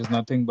operation, which is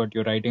nothing but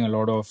you're writing a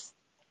lot of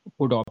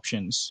put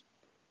options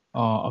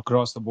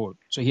across the board.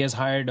 So he has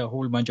hired a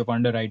whole bunch of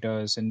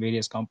underwriters in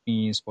various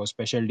companies for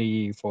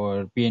specialty,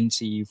 for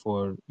PNC,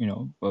 for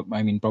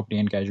property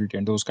and casualty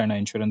and those kind of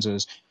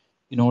insurances,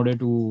 in order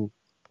to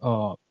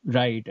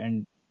write,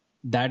 and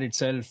that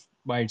itself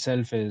by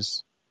itself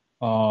is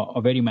a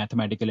very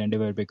mathematical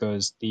endeavor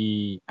because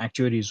the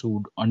actuaries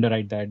who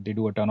underwrite that, they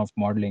do a ton of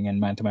modeling and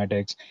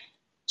mathematics.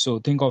 So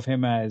think of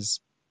him as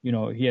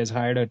he has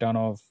hired a ton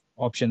of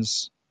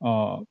options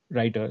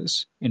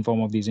writers in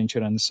form of these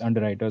insurance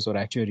underwriters or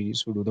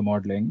actuaries who do the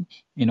modeling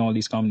in all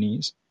these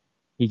companies.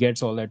 He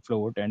gets all that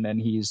float, and then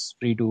he's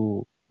free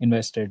to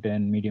invest it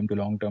in medium to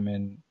long term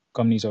in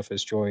companies of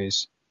his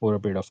choice over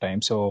a period of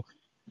time. So,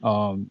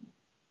 um,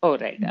 Oh,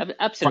 right.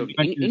 Absolutely.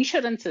 fundamentally,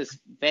 Insurance is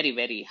very,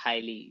 very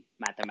highly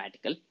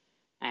mathematical.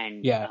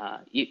 And yeah,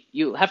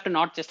 you have to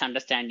not just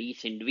understand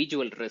each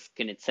individual risk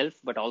in itself,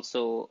 but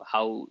also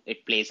how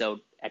it plays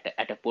out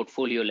at a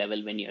portfolio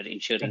level when you're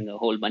insuring correct, a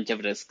whole bunch of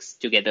risks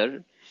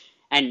together.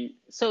 And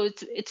so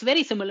it's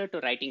very similar to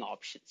writing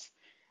options.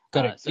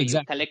 correct, So you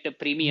exactly. collect a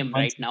premium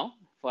Once, right now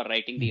for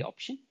writing the mhm,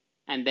 option,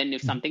 and then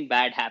if mhm. something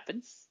bad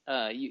happens,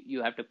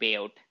 you have to pay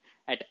out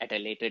at a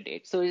later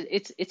date. So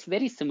it's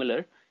very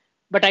similar,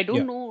 but I don't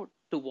Yeah, know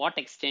to what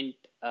extent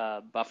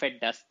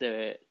Buffett does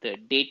the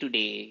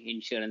day-to-day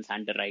insurance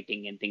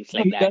underwriting and things no,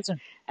 like he that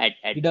doesn't.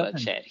 He at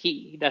doesn't. Berkshire.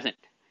 He doesn't.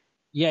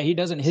 Yeah, he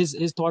doesn't.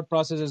 His thought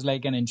process is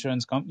like an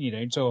insurance company,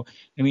 right? So,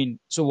 I mean,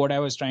 so what I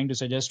was trying to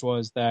suggest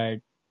was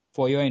that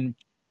for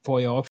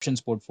for your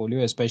options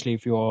portfolio, especially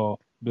if you're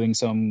doing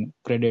some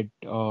credit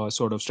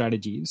sort of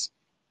strategies,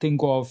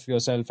 think of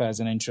yourself as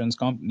an insurance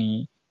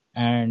company,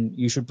 and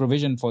you should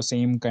provision for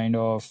same kind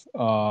of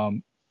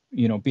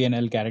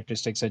P&L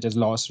characteristics such as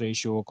loss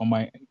ratio,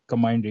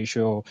 combined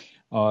ratio,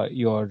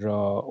 your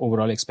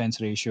overall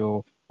expense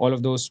ratio, all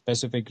of those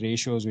specific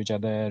ratios which are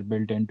there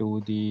built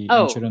into the Oh,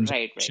 insurance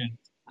right, right. option.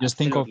 Just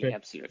think of Absolutely, it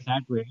absolutely.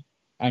 that way,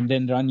 and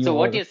then run So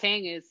what your. you're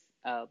saying is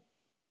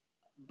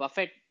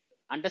Buffett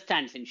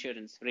understands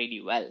insurance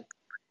really well,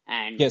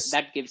 and Yes,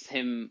 that gives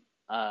him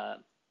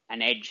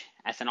an edge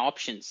as an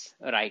options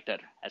writer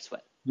as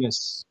well.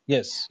 yes.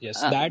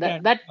 That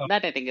That that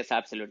that I think is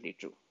absolutely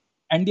true.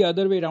 and the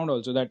other way around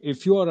also, that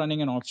if you are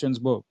running an options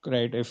book,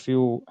 right? If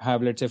you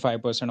have, let's say,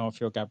 5% of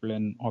your capital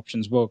in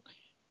options book,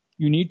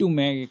 you need to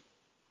make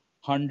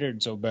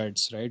hundreds of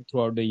bets, right,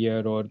 throughout the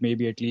year, or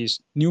maybe at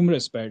least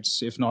numerous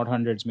bets, if not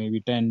hundreds,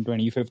 maybe 10,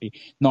 20, 50.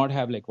 Not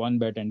have like one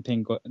bet and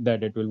think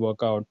that it will work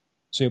out.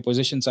 So your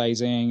position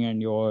sizing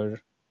and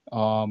your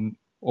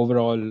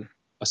overall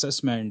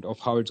assessment of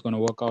how it's going to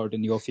work out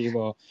in your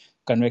favor,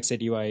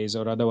 convexity wise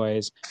or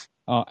otherwise,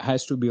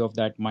 has to be of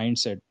that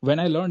mindset. When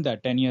I learned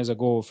that 10 years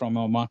ago from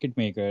a market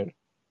maker,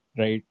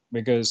 right,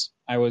 because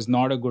I was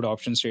not a good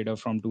options trader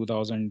from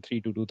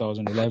 2003 to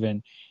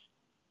 2011,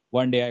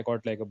 one day I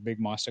got like a big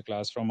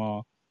masterclass from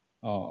a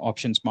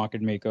options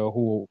market maker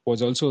who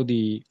was also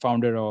the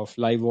founder of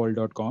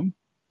livewall.com,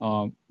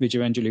 which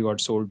eventually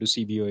got sold to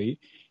CBOE.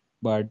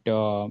 But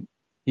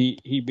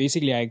he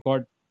basically, I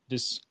got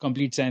this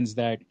complete sense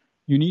that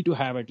you need to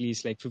have at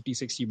least like 50,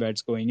 60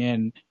 bets going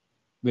in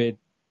with,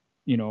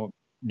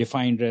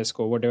 defined risk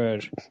or whatever,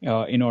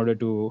 in order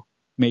to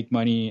make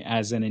money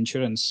as an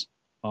insurance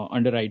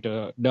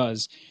underwriter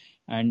does.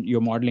 And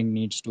your modeling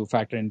needs to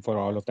factor in for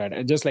all of that.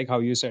 And just like how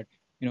you said,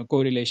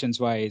 correlations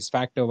wise,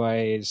 factor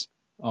wise,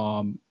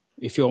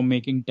 if you're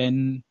making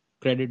 10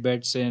 credit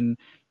bets in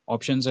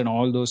options and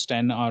all those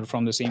 10 are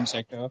from the same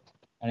sector,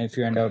 and if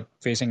you end up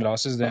facing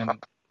losses, then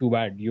too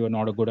bad, you are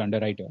not a good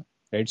underwriter,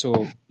 right?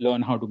 So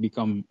learn how to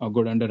become a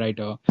good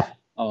underwriter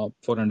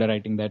for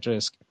underwriting that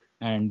risk,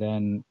 and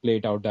then play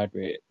it out that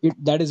way.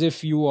 That is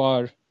if you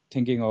are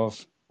thinking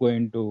of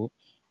going to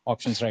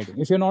options writing.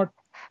 If you're not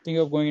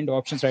thinking of going into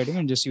options writing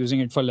and just using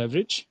it for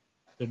leverage,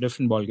 it's a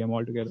different ballgame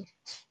altogether.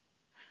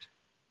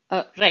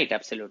 Right,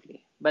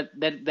 absolutely. But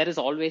there is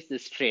always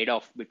this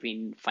trade-off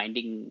between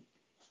finding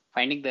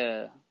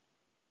the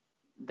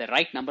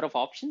right number of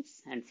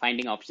options and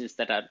finding options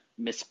that are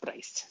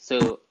mispriced.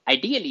 So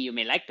ideally, you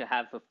may like to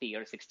have 50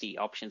 or 60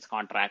 options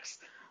contracts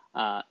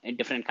in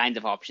different kinds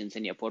of options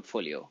in your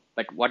portfolio.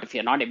 But what if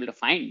you're not able to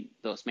find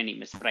those many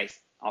mispriced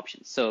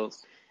options? So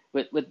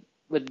with with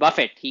with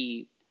Buffett,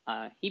 he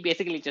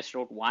basically just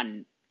wrote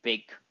one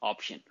big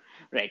option,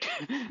 right?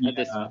 Yeah,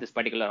 This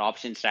particular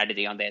option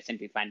strategy on the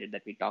S&P 500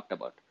 that we talked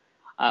about.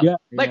 Uh, yeah,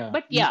 but yeah.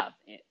 but yeah,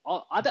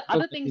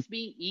 other Perfectly. things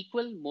being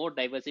equal, more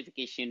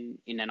diversification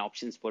in an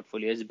options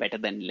portfolio is better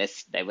than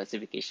less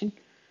diversification.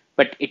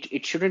 But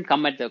it shouldn't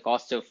come at the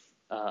cost of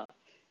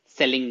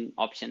selling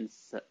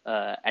options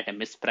at a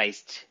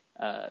mispriced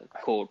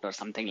quote or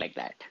something like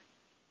that.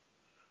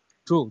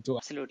 True, true.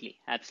 Absolutely,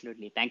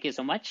 absolutely. Thank you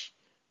so much.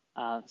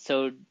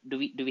 So do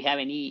we have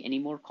any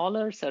more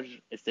callers, or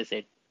is this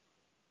it?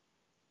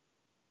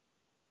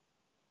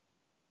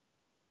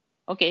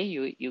 Okay,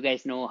 you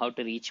guys know how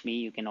to reach me.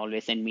 You can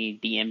always send me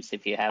DMs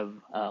if you have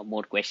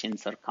more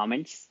questions or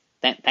comments.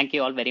 Thank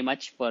you all very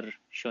much for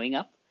showing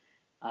up.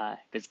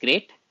 It was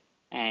great,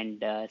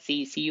 and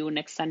see you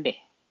next Sunday.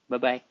 Bye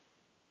bye.